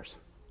cares.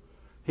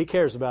 He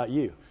cares about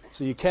you.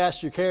 So you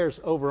cast your cares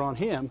over on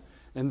Him.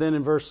 And then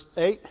in verse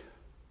 8,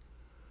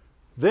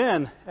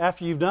 then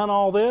after you've done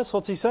all this,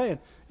 what's He saying?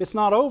 It's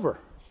not over.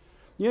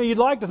 You'd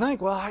like to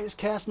think, well, I just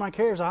cast my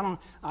cares. I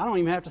don't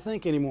even have to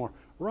think anymore.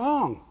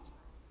 Wrong.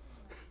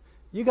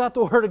 You got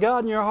the Word of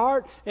God in your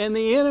heart, and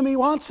the enemy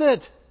wants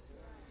it.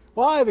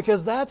 Why?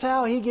 Because that's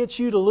how he gets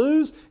you to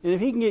lose. And if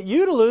he can get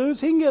you to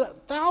lose, he can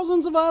get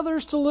thousands of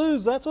others to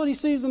lose. That's what he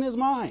sees in his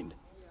mind.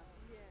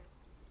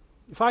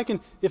 If I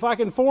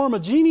can form a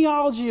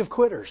genealogy of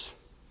quitters.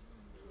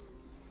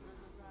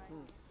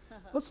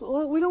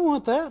 We don't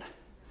want that.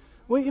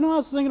 Well, I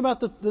was thinking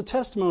about the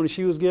testimony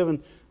she was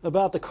given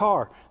about the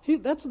car.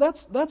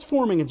 That's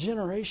forming a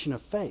generation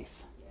of faith.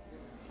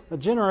 A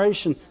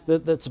generation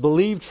that's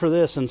believed for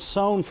this and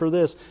sown for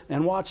this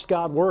and watched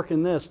God work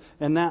in this.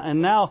 And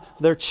now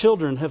their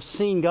children have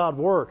seen God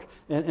work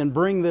and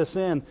bring this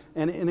in.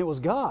 And it was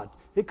God.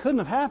 It couldn't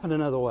have happened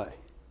another way.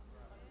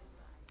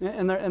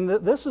 And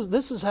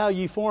this is how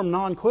you form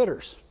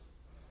non-quitters.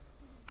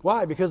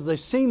 Why? Because they've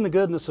seen the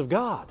goodness of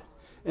God.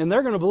 And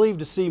they're going to believe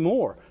to see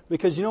more.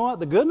 Because you know what?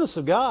 The goodness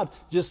of God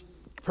just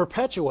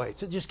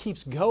perpetuates. It just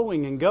keeps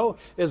going and go.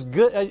 As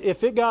good,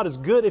 if God is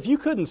good, if you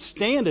couldn't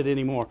stand it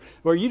anymore,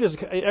 where you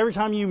just every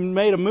time you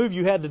made a move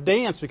you had to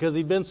dance because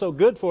He'd been so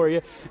good for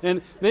you,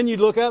 and then you'd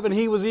look up and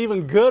He was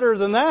even gooder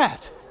than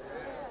that.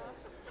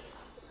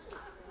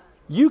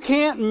 You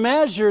can't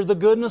measure the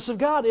goodness of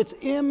God. It's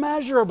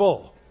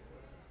immeasurable.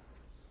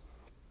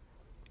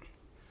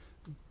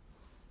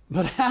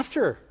 But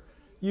after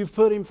you've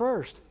put Him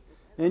first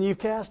and you've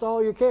cast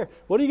all your care,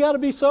 what do you got to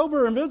be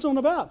sober and vigilant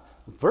about?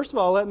 First of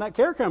all, letting that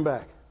care come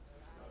back.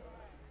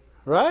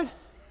 Right?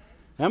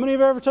 How many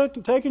have ever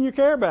taken your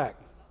care back?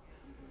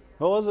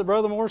 What was it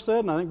Brother Moore said?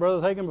 And I think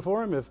Brother Hagen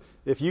before him.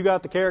 If you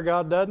got the care,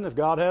 God doesn't. If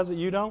God has it,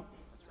 you don't.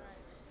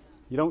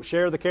 You don't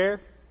share the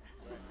care.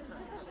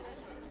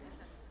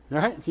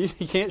 Right? You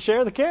can't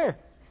share the care.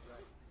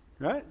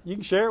 Right? You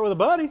can share it with a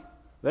buddy.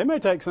 They may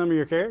take some of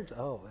your care.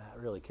 Oh,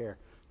 I really care.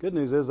 Good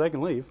news is they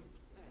can leave.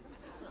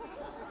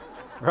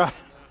 Right?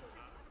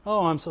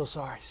 Oh, I'm so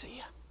sorry. See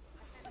ya.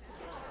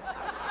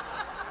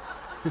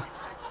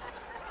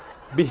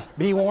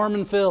 Be warm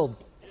and filled.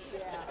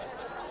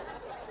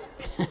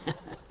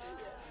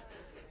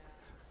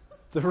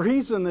 The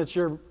reason that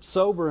you're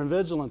sober and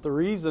vigilant, the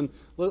reason,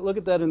 look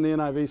at that in the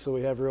NIV so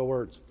we have real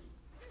words.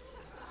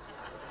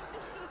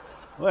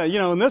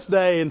 Well, in this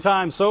day and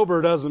time,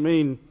 sober doesn't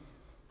mean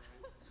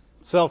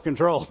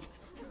self-control.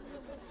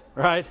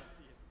 Right?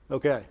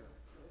 Okay.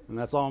 And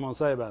that's all I'm going to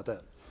say about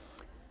that.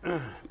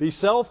 Be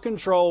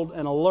self-controlled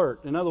and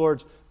alert. In other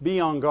words, be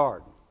on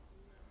guard.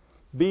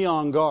 Be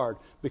on guard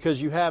because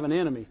you have an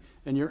enemy.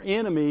 And your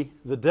enemy,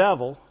 the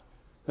devil.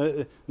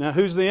 Now,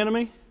 who's the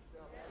enemy?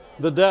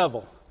 The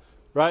devil.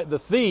 Right? The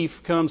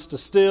thief comes to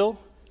steal,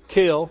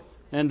 kill,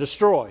 and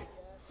destroy.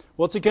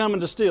 What's he coming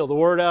to steal? The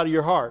word out of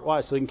your heart.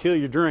 Why? So he can kill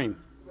your dream.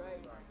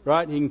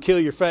 Right? He can kill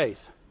your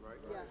faith.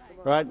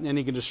 Right? And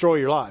he can destroy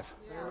your life.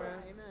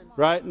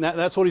 Right? And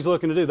that's what he's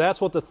looking to do.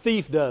 That's what the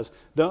thief does.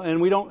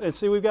 And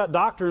see, we've got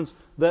doctrines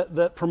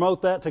that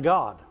promote that to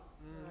God.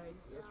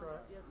 That's right.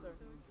 Yes, sir.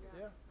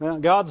 Yeah. Now,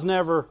 God's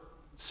never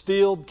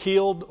stealed,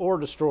 killed, or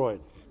destroyed.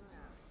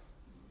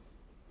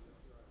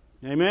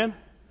 Amen?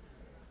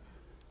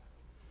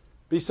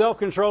 Be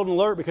self-controlled and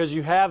alert because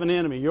you have an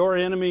enemy. Your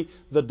enemy,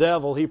 the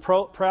devil, he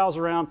prowls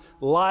around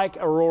like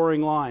a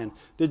roaring lion.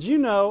 Did you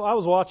know, I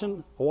was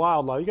watching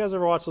Wildlife. You guys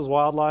ever watch those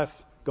Wildlife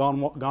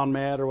Gone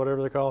Mad or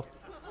whatever they're called?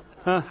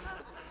 Huh?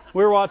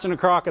 We were watching a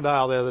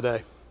crocodile the other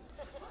day.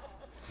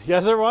 You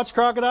guys ever watch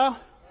crocodile?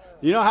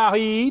 You know how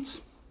he eats?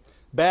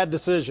 Bad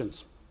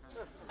decisions.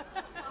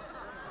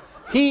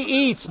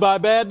 He eats by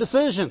bad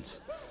decisions.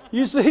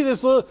 You see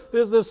this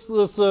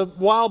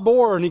wild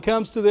boar, and he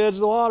comes to the edge of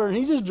the water, and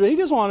he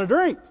just wants to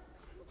drink.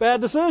 Bad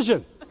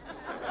decision.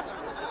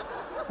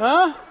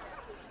 Huh?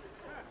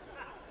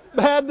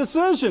 Bad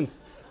decision.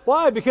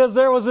 Why? Because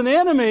there was an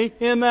enemy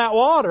in that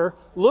water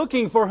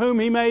looking for whom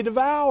he may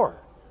devour.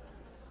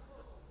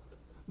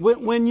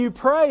 When you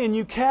pray and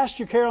you cast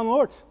your care on the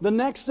Lord, the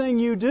next thing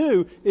you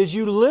do is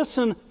you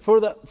listen for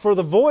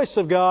the voice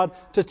of God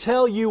to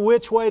tell you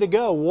which way to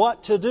go,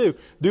 what to do.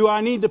 Do I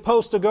need to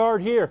post a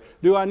guard here?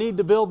 Do I need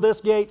to build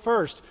this gate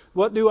first?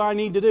 What do I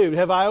need to do?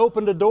 Have I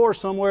opened a door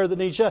somewhere that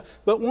needs shut?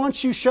 But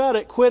once you shut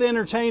it, quit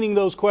entertaining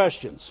those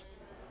questions.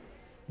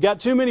 Got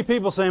too many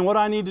people saying, what do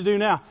I need to do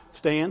now?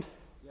 Stand.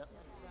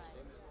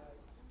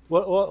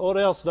 What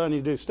else do I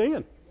need to do?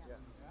 Stand.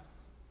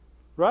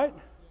 Right?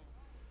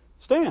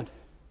 Stand.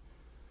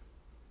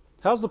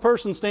 How's the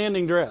person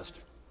standing dressed?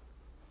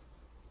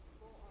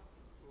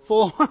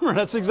 Full armor.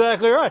 That's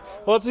exactly right.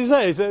 What's he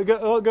say? He said,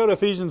 go to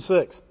Ephesians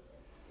 6.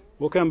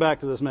 We'll come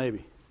back to this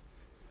maybe.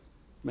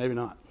 Maybe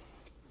not.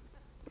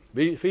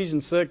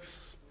 Ephesians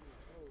 6.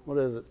 What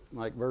is it?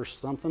 Like verse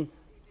something?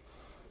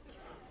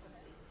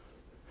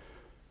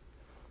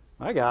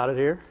 I got it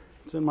here.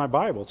 It's in my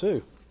Bible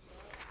too.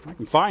 I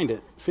can find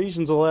it.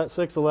 Ephesians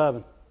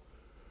 6:11.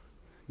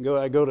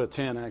 I go to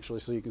 10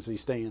 actually so you can see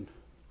stand.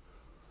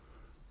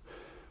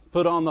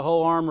 Put on the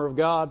whole armor of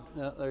God.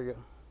 There you go.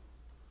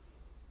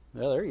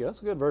 Yeah, there you go.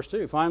 That's a good verse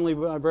too. Finally,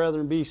 my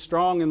brethren, be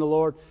strong in the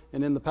Lord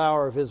and in the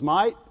power of His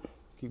might.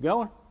 Keep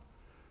going.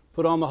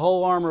 Put on the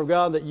whole armor of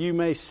God that you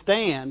may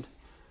stand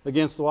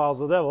against the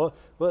wiles of the devil.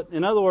 But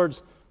in other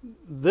words,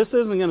 this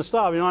isn't going to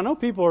stop. I know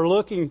people are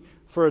looking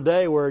for a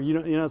day where,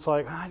 it's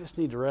like, I just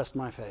need to rest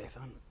my faith.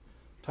 I'm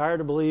tired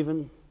of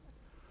believing.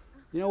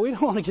 We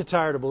don't want to get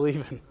tired of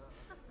believing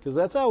because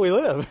that's how we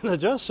live. The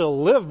just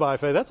shall live by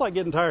faith. That's like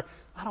getting tired.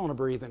 I don't want to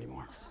breathe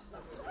anymore.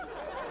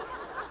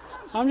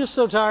 I'm just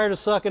so tired of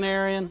sucking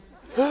air in.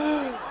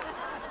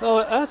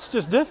 Oh, that's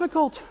just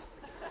difficult.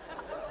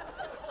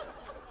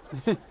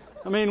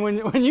 I mean,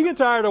 when you get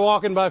tired of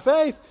walking by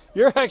faith,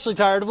 you're actually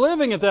tired of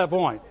living at that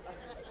point.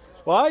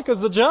 Why? Because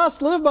the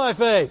just live by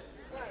faith.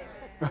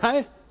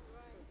 Right?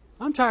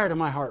 I'm tired of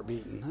my heart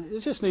beating.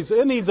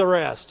 It needs a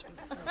rest.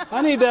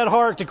 I need that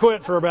heart to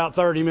quit for about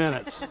 30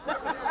 minutes.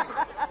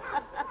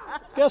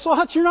 Guess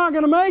what? You're not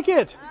going to make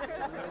it.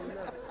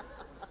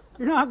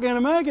 You're not going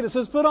to make it. It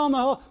says, put on the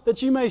whole,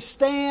 that you may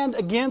stand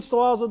against the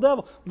wiles of the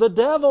devil. The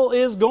devil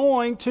is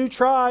going to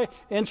try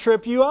and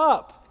trip you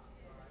up.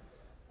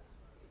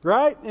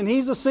 Right? And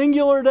he's a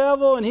singular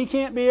devil, and he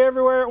can't be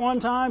everywhere at one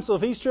time. So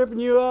if he's tripping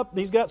you up,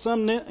 he's got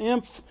some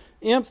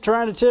imp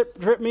trying to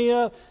trip me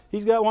up.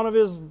 He's got one of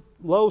his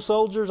low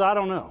soldiers. I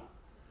don't know.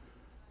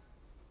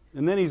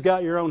 And then he's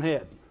got your own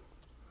head.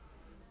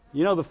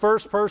 The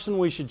first person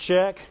we should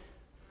check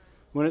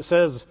when it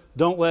says,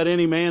 don't let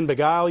any man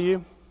beguile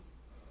you,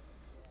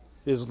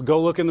 is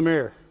go look in the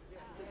mirror.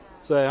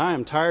 Say, I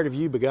am tired of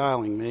you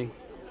beguiling me.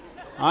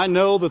 I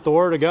know that the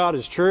Word of God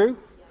is true,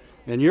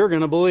 and you're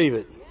going to believe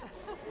it.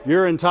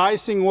 Your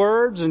enticing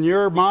words and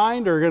your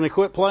mind are going to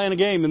quit playing a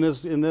game in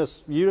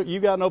this. You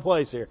got no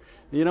place here.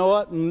 You know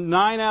what?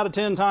 9 out of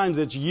 10 times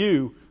it's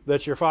you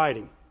that you're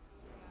fighting.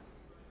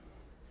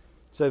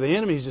 Say, the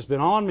enemy's just been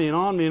on me and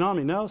on me and on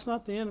me. No, it's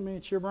not the enemy.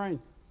 It's your brain.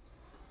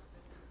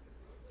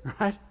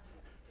 Right?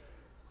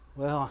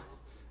 Well,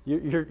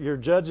 you're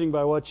judging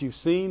by what you've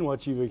seen,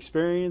 what you've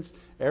experienced,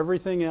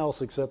 everything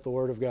else except the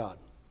Word of God.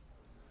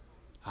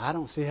 I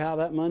don't see how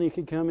that money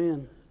could come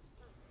in.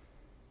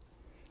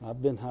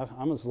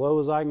 I'm as low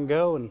as I can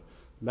go, and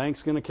the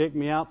bank's going to kick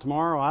me out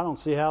tomorrow. I don't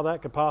see how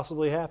that could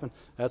possibly happen.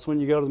 That's when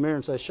you go to the mirror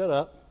and say, shut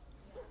up.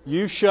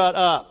 You shut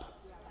up.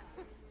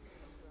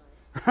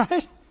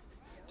 Right?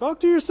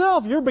 Talk to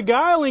yourself. You're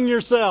beguiling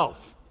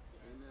yourself.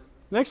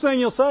 Next thing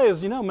you'll say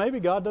is,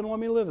 maybe God doesn't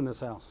want me to live in this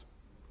house.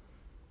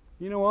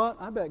 You know what?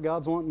 I bet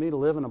God's wanting me to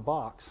live in a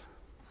box.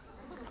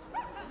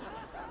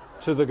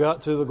 to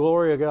the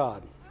glory of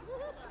God.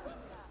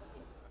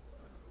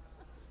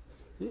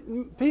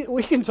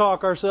 We can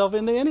talk ourselves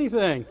into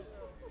anything.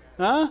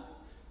 Huh?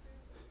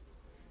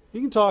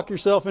 You can talk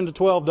yourself into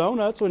 12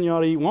 donuts when you ought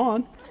to eat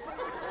one.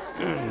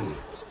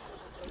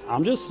 I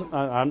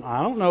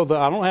don't know that.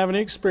 I don't have any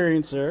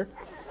experience there.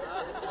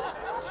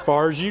 As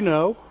far as you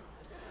know.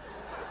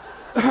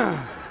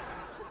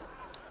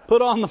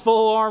 Put on the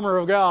full armor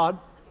of God,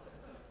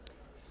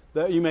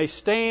 that you may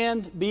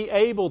be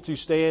able to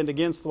stand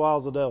against the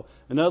wiles of the devil.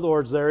 In other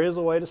words, there is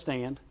a way to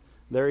stand.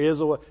 There is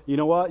a way. You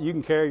know what? You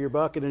can carry your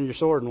bucket and your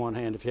sword in one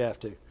hand if you have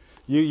to.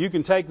 You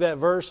can take that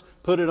verse,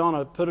 put it on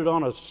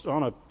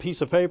a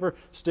piece of paper,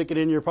 stick it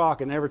in your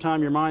pocket, and every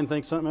time your mind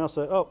thinks something else,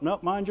 say, "Oh, no,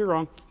 mind, you're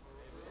wrong."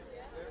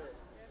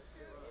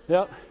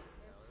 Yep.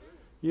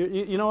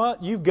 You know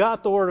what? You've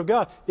got the Word of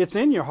God. It's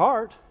in your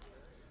heart.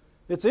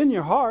 It's in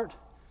your heart.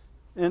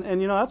 And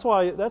that's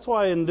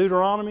why in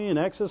Deuteronomy and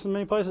Exodus and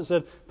many places it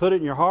said, put it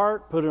in your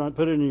heart, put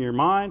it in your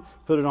mind,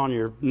 put it on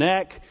your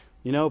neck,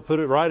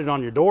 write it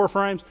on your door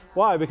frames.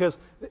 Why? Because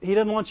He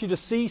doesn't want you to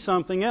see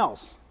something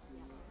else.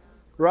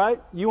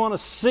 Right? You want to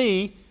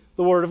see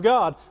the Word of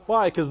God.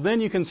 Why? Because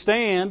then you can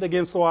stand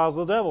against the wiles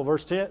of the devil.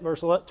 Verse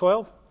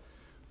 12.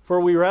 For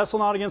we wrestle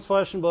not against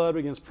flesh and blood, but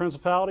against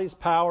principalities,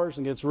 powers,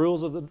 and against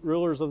rulers of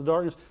the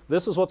darkness.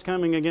 This is what's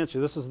coming against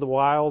you. This is the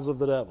wiles of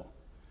the devil.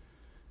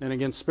 And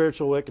against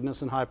spiritual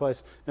wickedness in high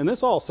places. And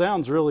this all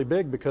sounds really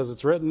big because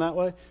it's written that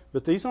way,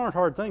 but these aren't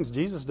hard things.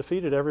 Jesus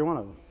defeated every one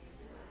of them.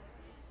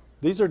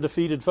 These are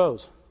defeated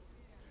foes.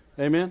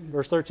 Amen?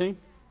 Verse 13.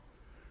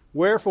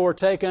 Wherefore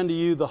take unto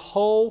you the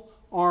whole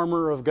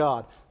armor of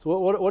God. So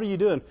what are you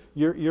doing?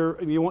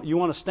 You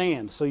want to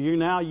stand. So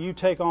you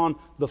take on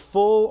the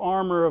full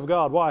armor of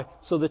God. Why?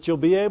 So that you'll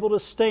be able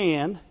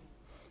to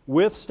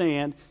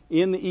withstand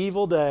in the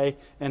evil day,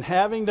 and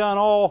having done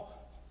all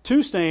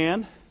to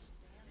stand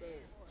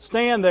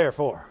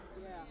therefore.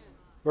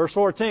 Verse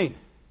 14.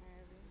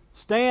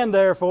 Stand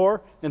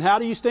therefore. And how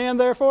do you stand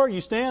therefore? You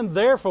stand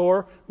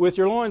therefore with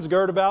your loins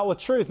girt about with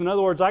truth. In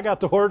other words, I got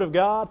the Word of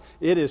God.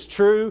 It is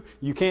true.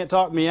 You can't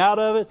talk me out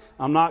of it.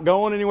 I'm not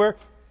going anywhere.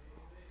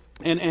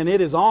 And it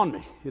is on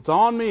me. It's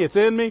on me. It's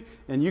in me.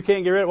 And you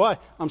can't get rid of it. Why?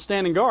 I'm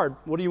standing guard.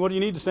 What do you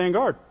need to stand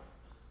guard?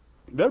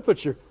 You better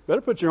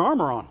put your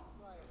armor on.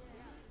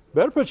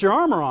 Better put your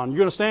armor on. You're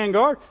going to stand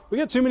guard? We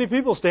got too many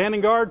people standing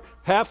guard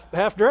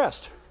half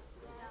dressed.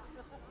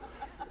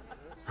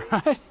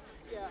 Right?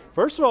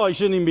 First of all, you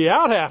shouldn't even be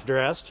out half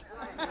dressed.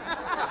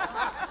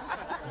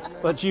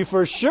 But you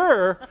for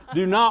sure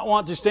do not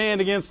want to stand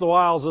against the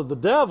wiles of the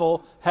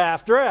devil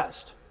half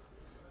dressed.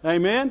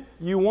 Amen?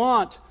 You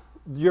want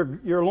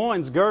your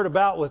loins girt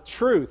about with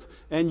truth.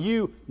 And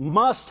you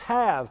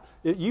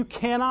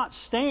cannot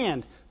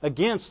stand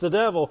against the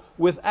devil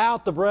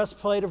without the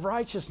breastplate of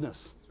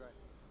righteousness.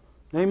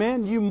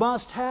 Amen. You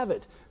must have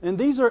it. And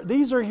these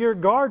are your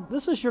guard.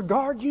 This is your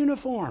guard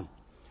uniform.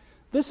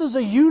 This is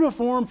a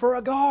uniform for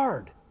a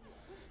guard.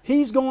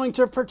 He's going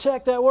to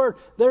protect that word.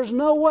 There's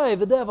no way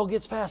the devil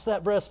gets past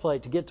that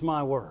breastplate to get to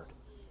my word.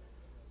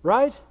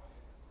 Right?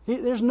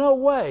 There's no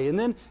way. And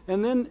then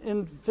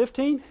in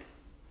 15,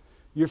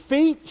 your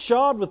feet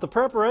shod with the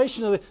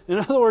preparation of in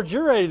other words,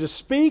 you're ready to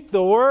speak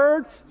the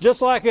word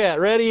just like that.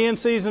 Ready, in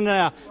season,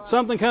 now.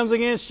 Something comes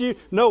against you,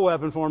 no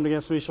weapon formed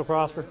against me shall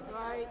prosper.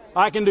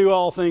 I can do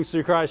all things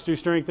through Christ who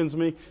strengthens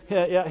me.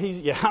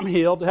 I'm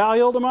healed. How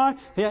healed am I?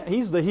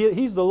 He's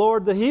the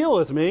Lord that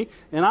healeth me.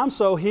 And I'm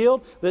so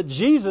healed that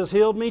Jesus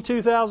healed me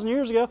 2,000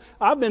 years ago.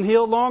 I've been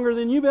healed longer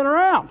than you've been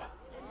around.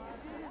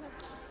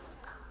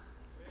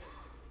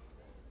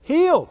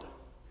 Healed.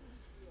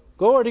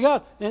 Glory to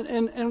God.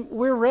 And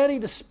we're ready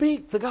to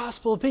speak the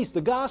gospel of peace,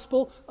 the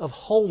gospel of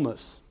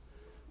wholeness.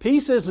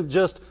 Peace isn't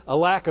just a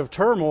lack of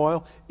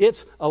turmoil.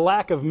 It's a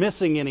lack of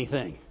missing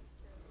anything.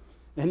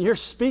 And you're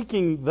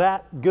speaking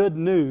that good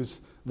news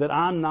that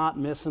I'm not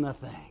missing a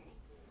thing.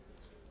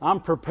 I'm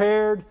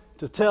prepared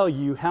to tell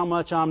you how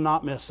much I'm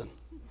not missing.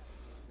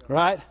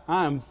 Right?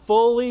 I am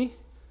fully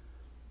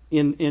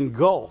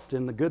engulfed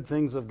in the good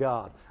things of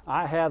God.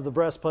 I have the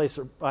breastplate.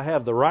 I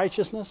have the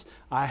righteousness.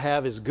 I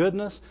have His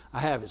goodness. I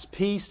have His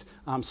peace.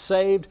 I'm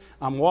saved.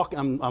 I'm walking.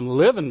 I'm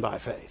living by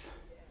faith.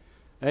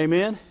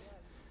 Amen.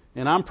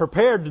 And I'm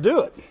prepared to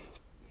do it.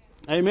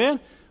 Amen.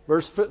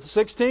 Verse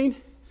 16.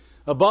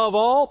 Above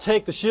all,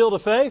 take the shield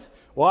of faith.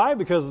 Why?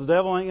 Because the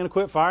devil ain't going to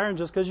quit firing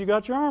just because you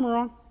got your armor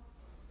on.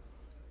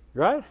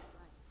 Right?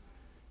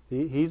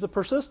 He's a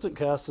persistent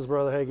cuss, as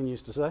Brother Hagin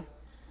used to say.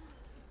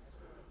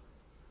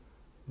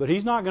 But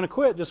he's not going to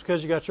quit just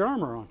because you got your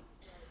armor on.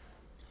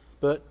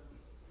 But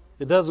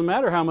it doesn't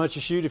matter how much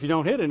you shoot if you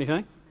don't hit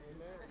anything.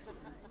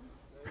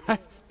 Right?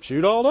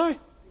 Shoot all day.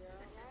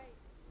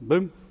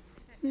 Boom.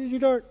 Here's your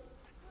dart.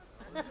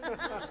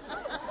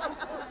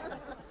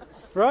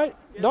 Right?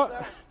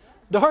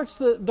 Darts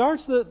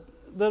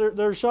that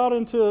are shot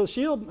into a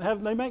shield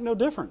they make no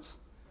difference.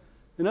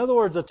 In other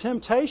words, a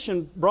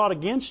temptation brought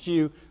against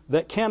you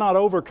that cannot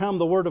overcome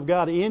the Word of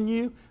God in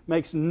you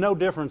makes no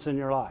difference in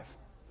your life.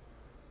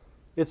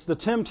 It's the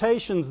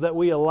temptations that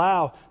we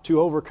allow to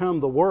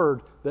overcome the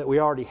Word that we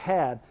already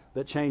had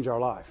that change our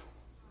life.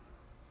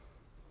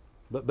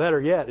 But better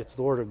yet, it's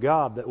the Word of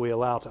God that we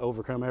allow to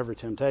overcome every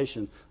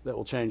temptation that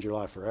will change your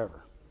life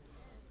forever.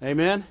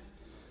 Amen?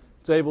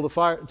 It's able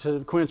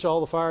to quench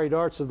all the fiery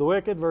darts of the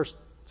wicked. Verse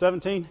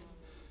 17.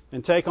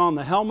 And take on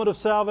the helmet of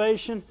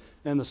salvation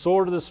and the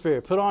sword of the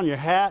Spirit. Put on your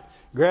hat.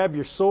 Grab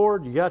your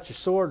sword. You got your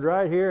sword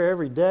right here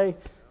every day.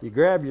 You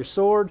grab your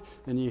sword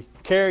and you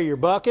carry your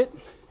bucket.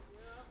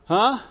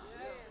 Huh?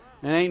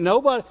 And ain't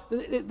nobody.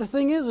 The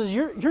thing is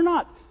you're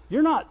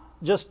not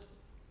just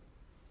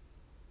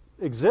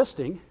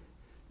existing.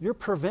 You're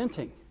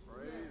preventing.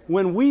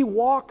 When we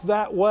walk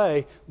that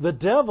way, the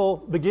devil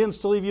begins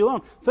to leave you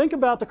alone. Think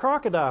about the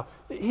crocodile.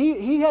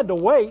 He had to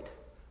wait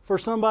for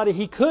somebody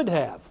he could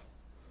have.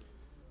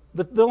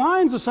 The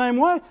lion's the same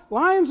way.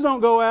 Lions don't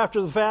go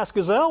after the fast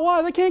gazelle.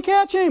 Why? They can't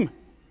catch him.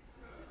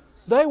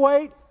 They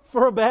wait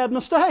for a bad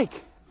mistake.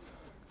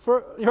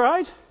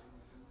 Right?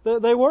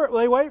 They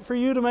wait for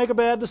you to make a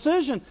bad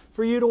decision,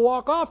 for you to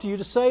walk off, to you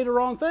to say the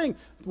wrong thing,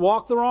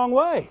 walk the wrong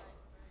way.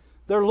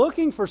 They're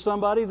looking for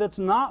somebody that's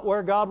not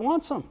where God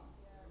wants them.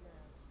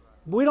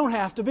 We don't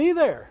have to be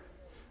there.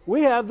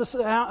 We have the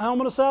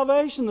helmet of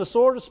salvation, the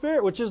sword of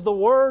Spirit, which is the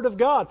Word of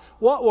God.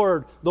 What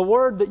Word? The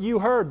Word that you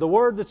heard, the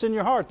Word that's in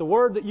your heart, the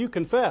Word that you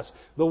confess,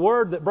 the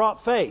Word that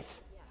brought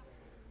faith.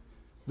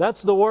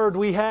 That's the Word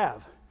we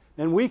have.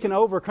 And we can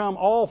overcome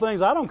all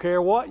things. I don't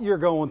care what you're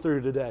going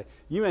through today.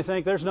 You may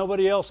think there's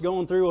nobody else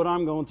going through what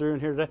I'm going through in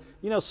here today.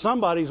 You know,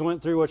 somebody's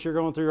went through what you're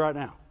going through right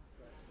now.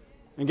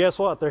 And guess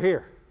what? They're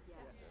here.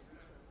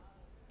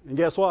 And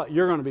guess what?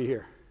 You're going to be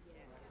here.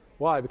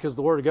 Why? Because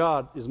the Word of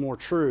God is more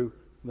true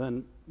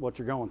than what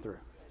you're going through.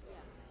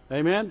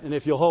 Amen? And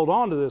if you'll hold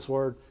on to this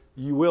Word,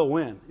 you will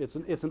win. It's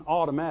an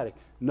automatic.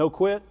 No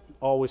quit,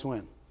 always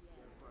win.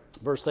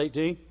 Verse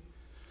 18.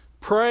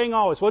 Praying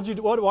always. Why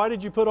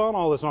did you put on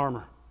all this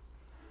armor?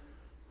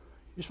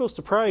 You're supposed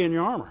to pray in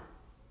your armor.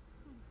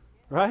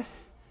 Right?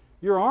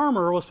 Your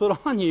armor was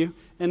put on you,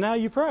 and now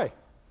you pray.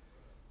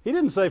 He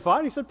didn't say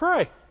fight, he said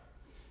pray.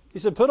 He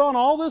said put on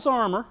all this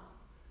armor,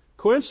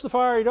 quench the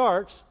fiery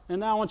darts,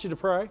 and now I want you to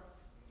pray.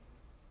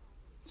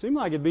 Seemed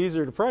like it'd be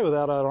easier to pray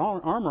without that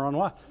armor on.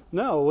 Why?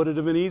 No. Would it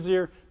have been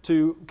easier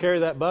to carry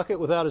that bucket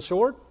without a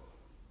sword?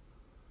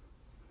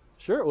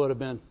 Sure it would have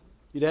been.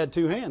 You'd had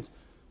two hands.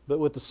 But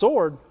with the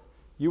sword,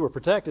 you were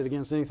protected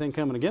against anything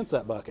coming against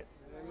that bucket.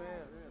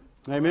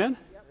 Amen? Amen?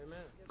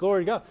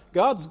 Glory to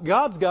God.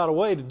 God's got a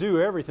way to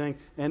do everything,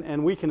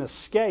 and we can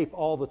escape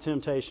all the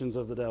temptations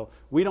of the devil.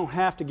 We don't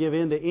have to give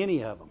in to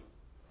any of them.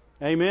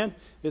 Amen?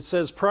 It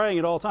says praying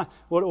at all times.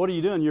 What are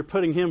you doing? You're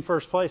putting Him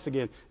first place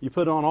again. You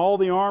put on all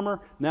the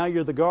armor. Now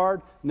you're the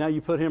guard. Now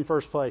you put Him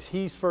first place.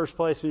 He's first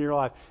place in your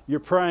life.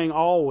 You're praying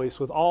always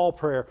with all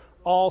prayer,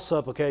 all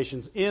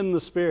supplications in the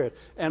Spirit,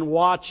 and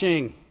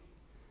watching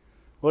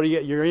What do you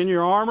get? You're in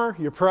your armor,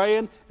 you're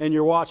praying, and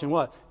you're watching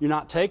what? You're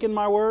not taking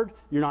my word,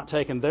 you're not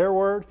taking their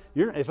word.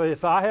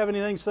 If I have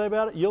anything to say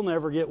about it, you'll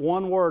never get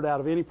one word out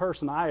of any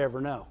person I ever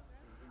know.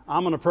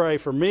 I'm going to pray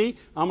for me.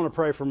 I'm going to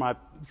pray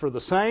for the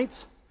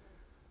saints.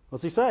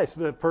 What's he say?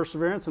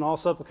 Perseverance and all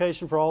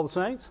supplication for all the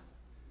saints.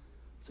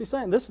 What's he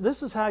saying?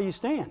 This is how you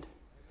stand.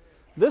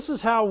 This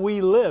is how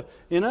we live.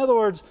 In other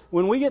words,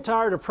 when we get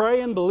tired of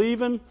praying,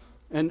 believing,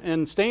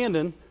 and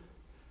standing,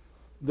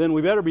 then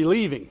we better be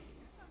leaving.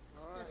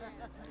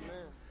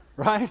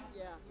 Right?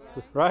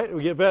 Yeah. Right?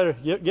 We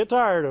get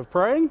tired of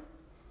praying,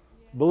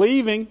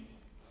 believing,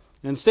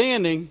 and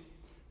standing.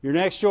 Your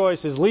next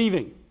choice is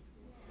leaving.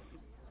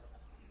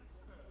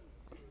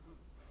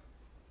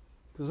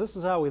 Because this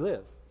is how we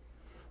live.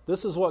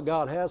 This is what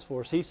God has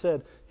for us. He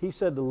said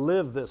to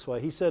live this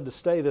way. He said to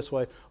stay this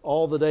way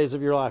all the days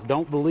of your life.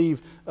 Don't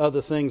believe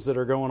other things that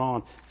are going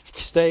on.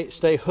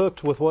 Stay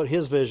hooked with what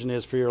His vision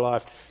is for your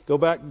life. Go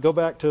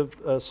back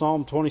to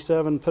Psalm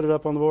 27. Put it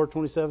up on the board.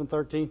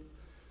 27:13.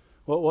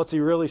 What's he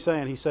really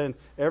saying? He's saying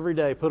every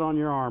day put on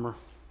your armor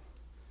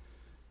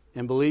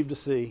and believe to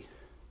see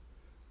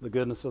the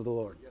goodness of the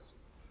Lord. Yes.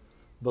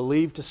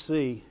 Believe to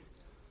see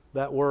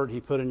that word He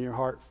put in your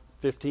heart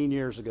 15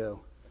 years ago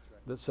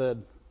that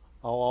said,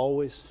 I'll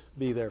always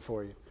be there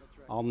for you.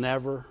 I'll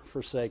never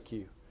forsake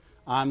you.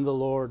 I'm the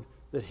Lord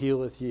that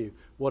healeth you.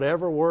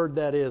 Whatever word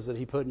that is that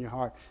He put in your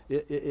heart,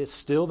 it's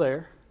still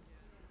there.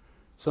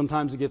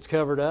 Sometimes it gets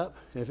covered up.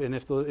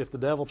 If the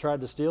devil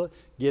tried to steal it,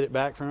 get it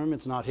back from him.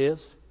 It's not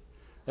his.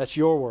 That's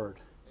your word.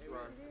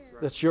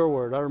 That's your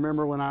word. I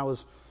remember when I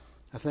was,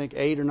 I think,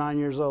 8 or 9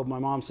 years old, my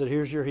mom said,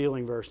 here's your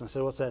healing verse. And I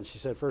said, what's that? And she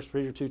said, 1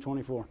 Peter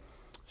 2:24.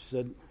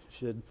 She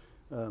said,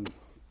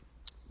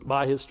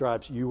 by His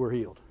stripes you were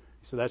healed.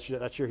 He said,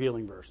 that's your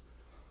healing verse.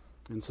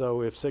 And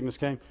so if sickness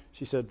came,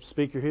 she said,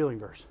 speak your healing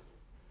verse.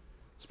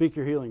 Speak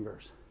your healing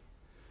verse.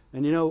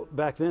 And you know,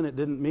 back then it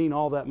didn't mean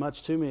all that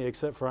much to me,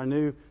 except for I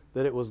knew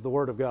that it was the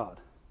Word of God.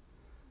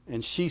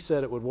 And she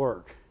said it would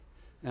work.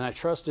 And I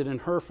trusted in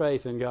her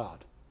faith in God.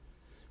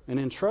 And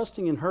in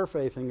trusting in her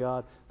faith in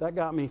God, that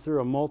got me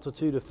through a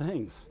multitude of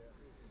things.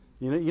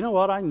 You know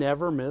what? I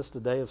never missed a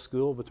day of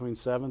school between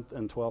 7th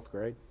and 12th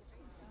grade.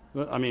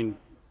 I mean,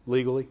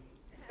 legally.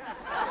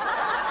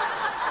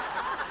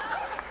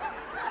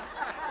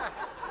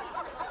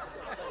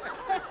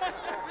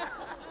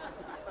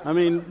 I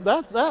mean,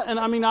 that's that. And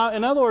I mean,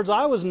 in other words,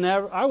 I was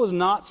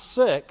not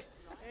sick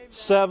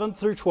 7th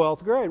through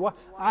 12th grade. Why?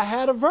 I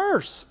had a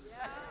verse.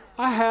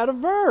 I had a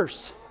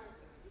verse.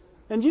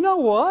 And you know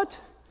what?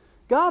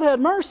 God had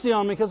mercy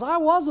on me because I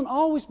wasn't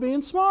always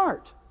being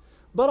smart.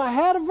 But I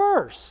had a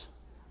verse.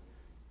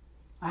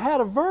 I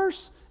had a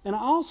verse, and I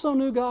also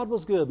knew God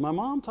was good. My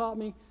mom taught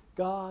me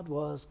God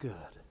was good.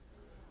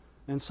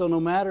 And so no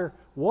matter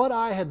what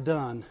I had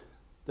done,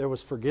 there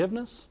was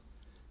forgiveness,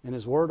 and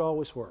His Word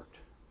always worked.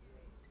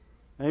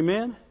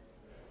 Amen?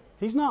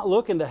 He's not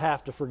looking to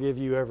have to forgive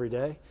you every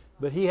day,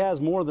 but He has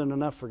more than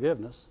enough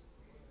forgiveness.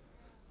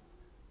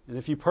 And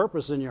if you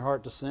purpose in your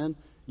heart to sin,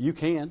 you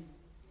can.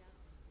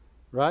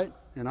 Right?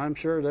 And I'm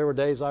sure there were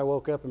days I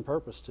woke up and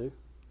purposed to.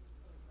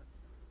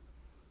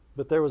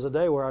 But there was a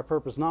day where I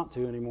purposed not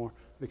to anymore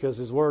because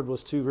His Word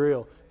was too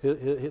real.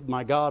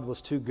 My God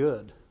was too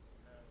good.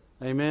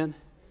 Amen?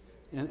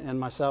 And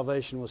my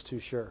salvation was too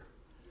sure.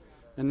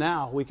 And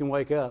now we can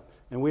wake up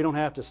and we don't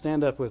have to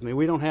stand up with me.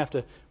 We don't have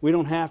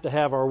to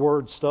have our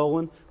words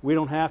stolen. We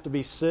don't have to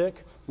be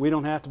sick. We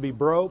don't have to be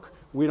broke.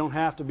 We don't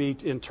have to be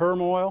in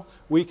turmoil.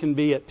 We can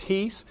be at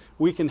peace.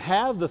 We can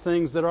have the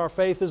things that our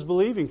faith is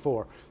believing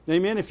for.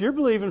 Amen. If you're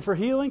believing for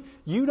healing,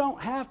 you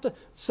don't have to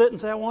sit and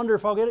say, I wonder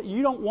if I'll get it.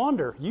 You don't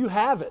wonder. You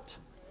have it.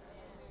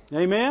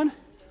 Amen.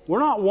 We're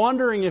not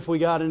wondering if we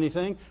got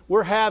anything.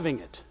 We're having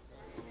it.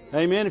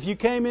 Amen. If you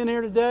came in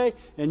here today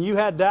and you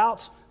had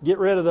doubts, get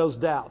rid of those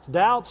doubts.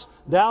 Doubts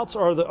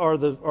are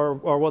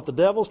what the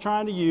devil's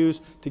trying to use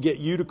to get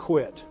you to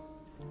quit.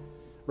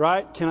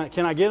 Right?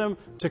 Can I get them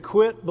to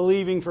quit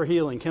believing for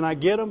healing? Can I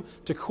get them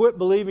to quit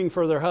believing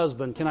for their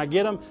husband? Can I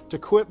get them to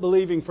quit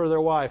believing for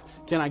their wife?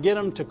 Can I get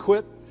them to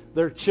quit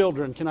their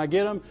children? Can I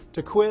get them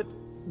to quit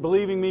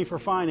believing me for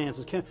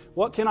finances?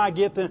 What can I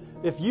get them?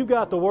 If you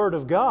got the Word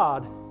of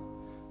God,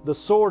 the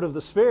sword of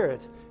the Spirit,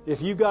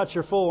 if you got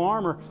your full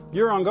armor,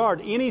 you're on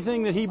guard.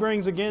 Anything that he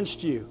brings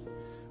against you.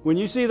 When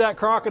you see that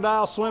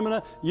crocodile swimming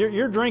up,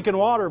 you're drinking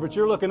water, but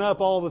you're looking up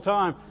all the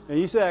time. And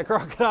you see that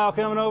crocodile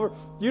coming over,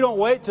 you don't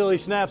wait till he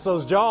snaps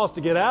those jaws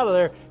to get out of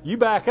there. You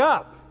back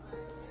up.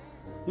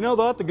 You know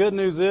what? The good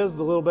news is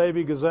the little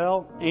baby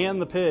gazelle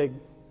and the pig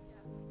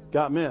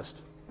got missed.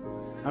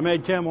 I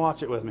made Kim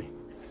watch it with me.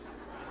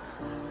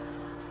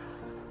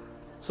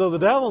 So the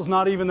devil's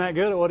not even that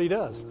good at what he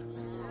does.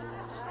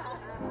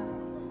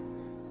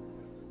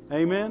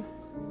 Amen?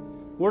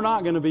 We're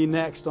not going to be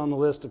next on the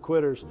list of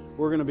quitters.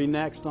 We're going to be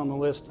next on the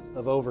list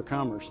of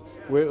overcomers.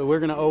 We're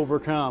going to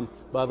overcome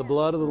by the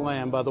blood of the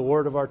Lamb, by the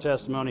word of our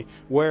testimony,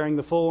 wearing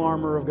the full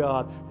armor of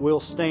God. We'll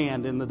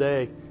stand in the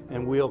day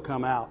and we'll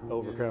come out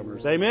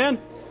overcomers. Amen?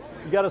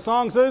 You got a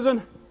song,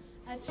 Susan?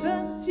 I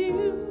trust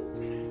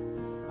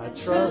you. I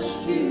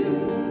trust you.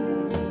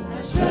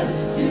 I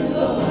trust you,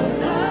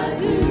 Lord, I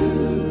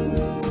do.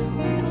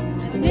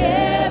 I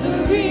never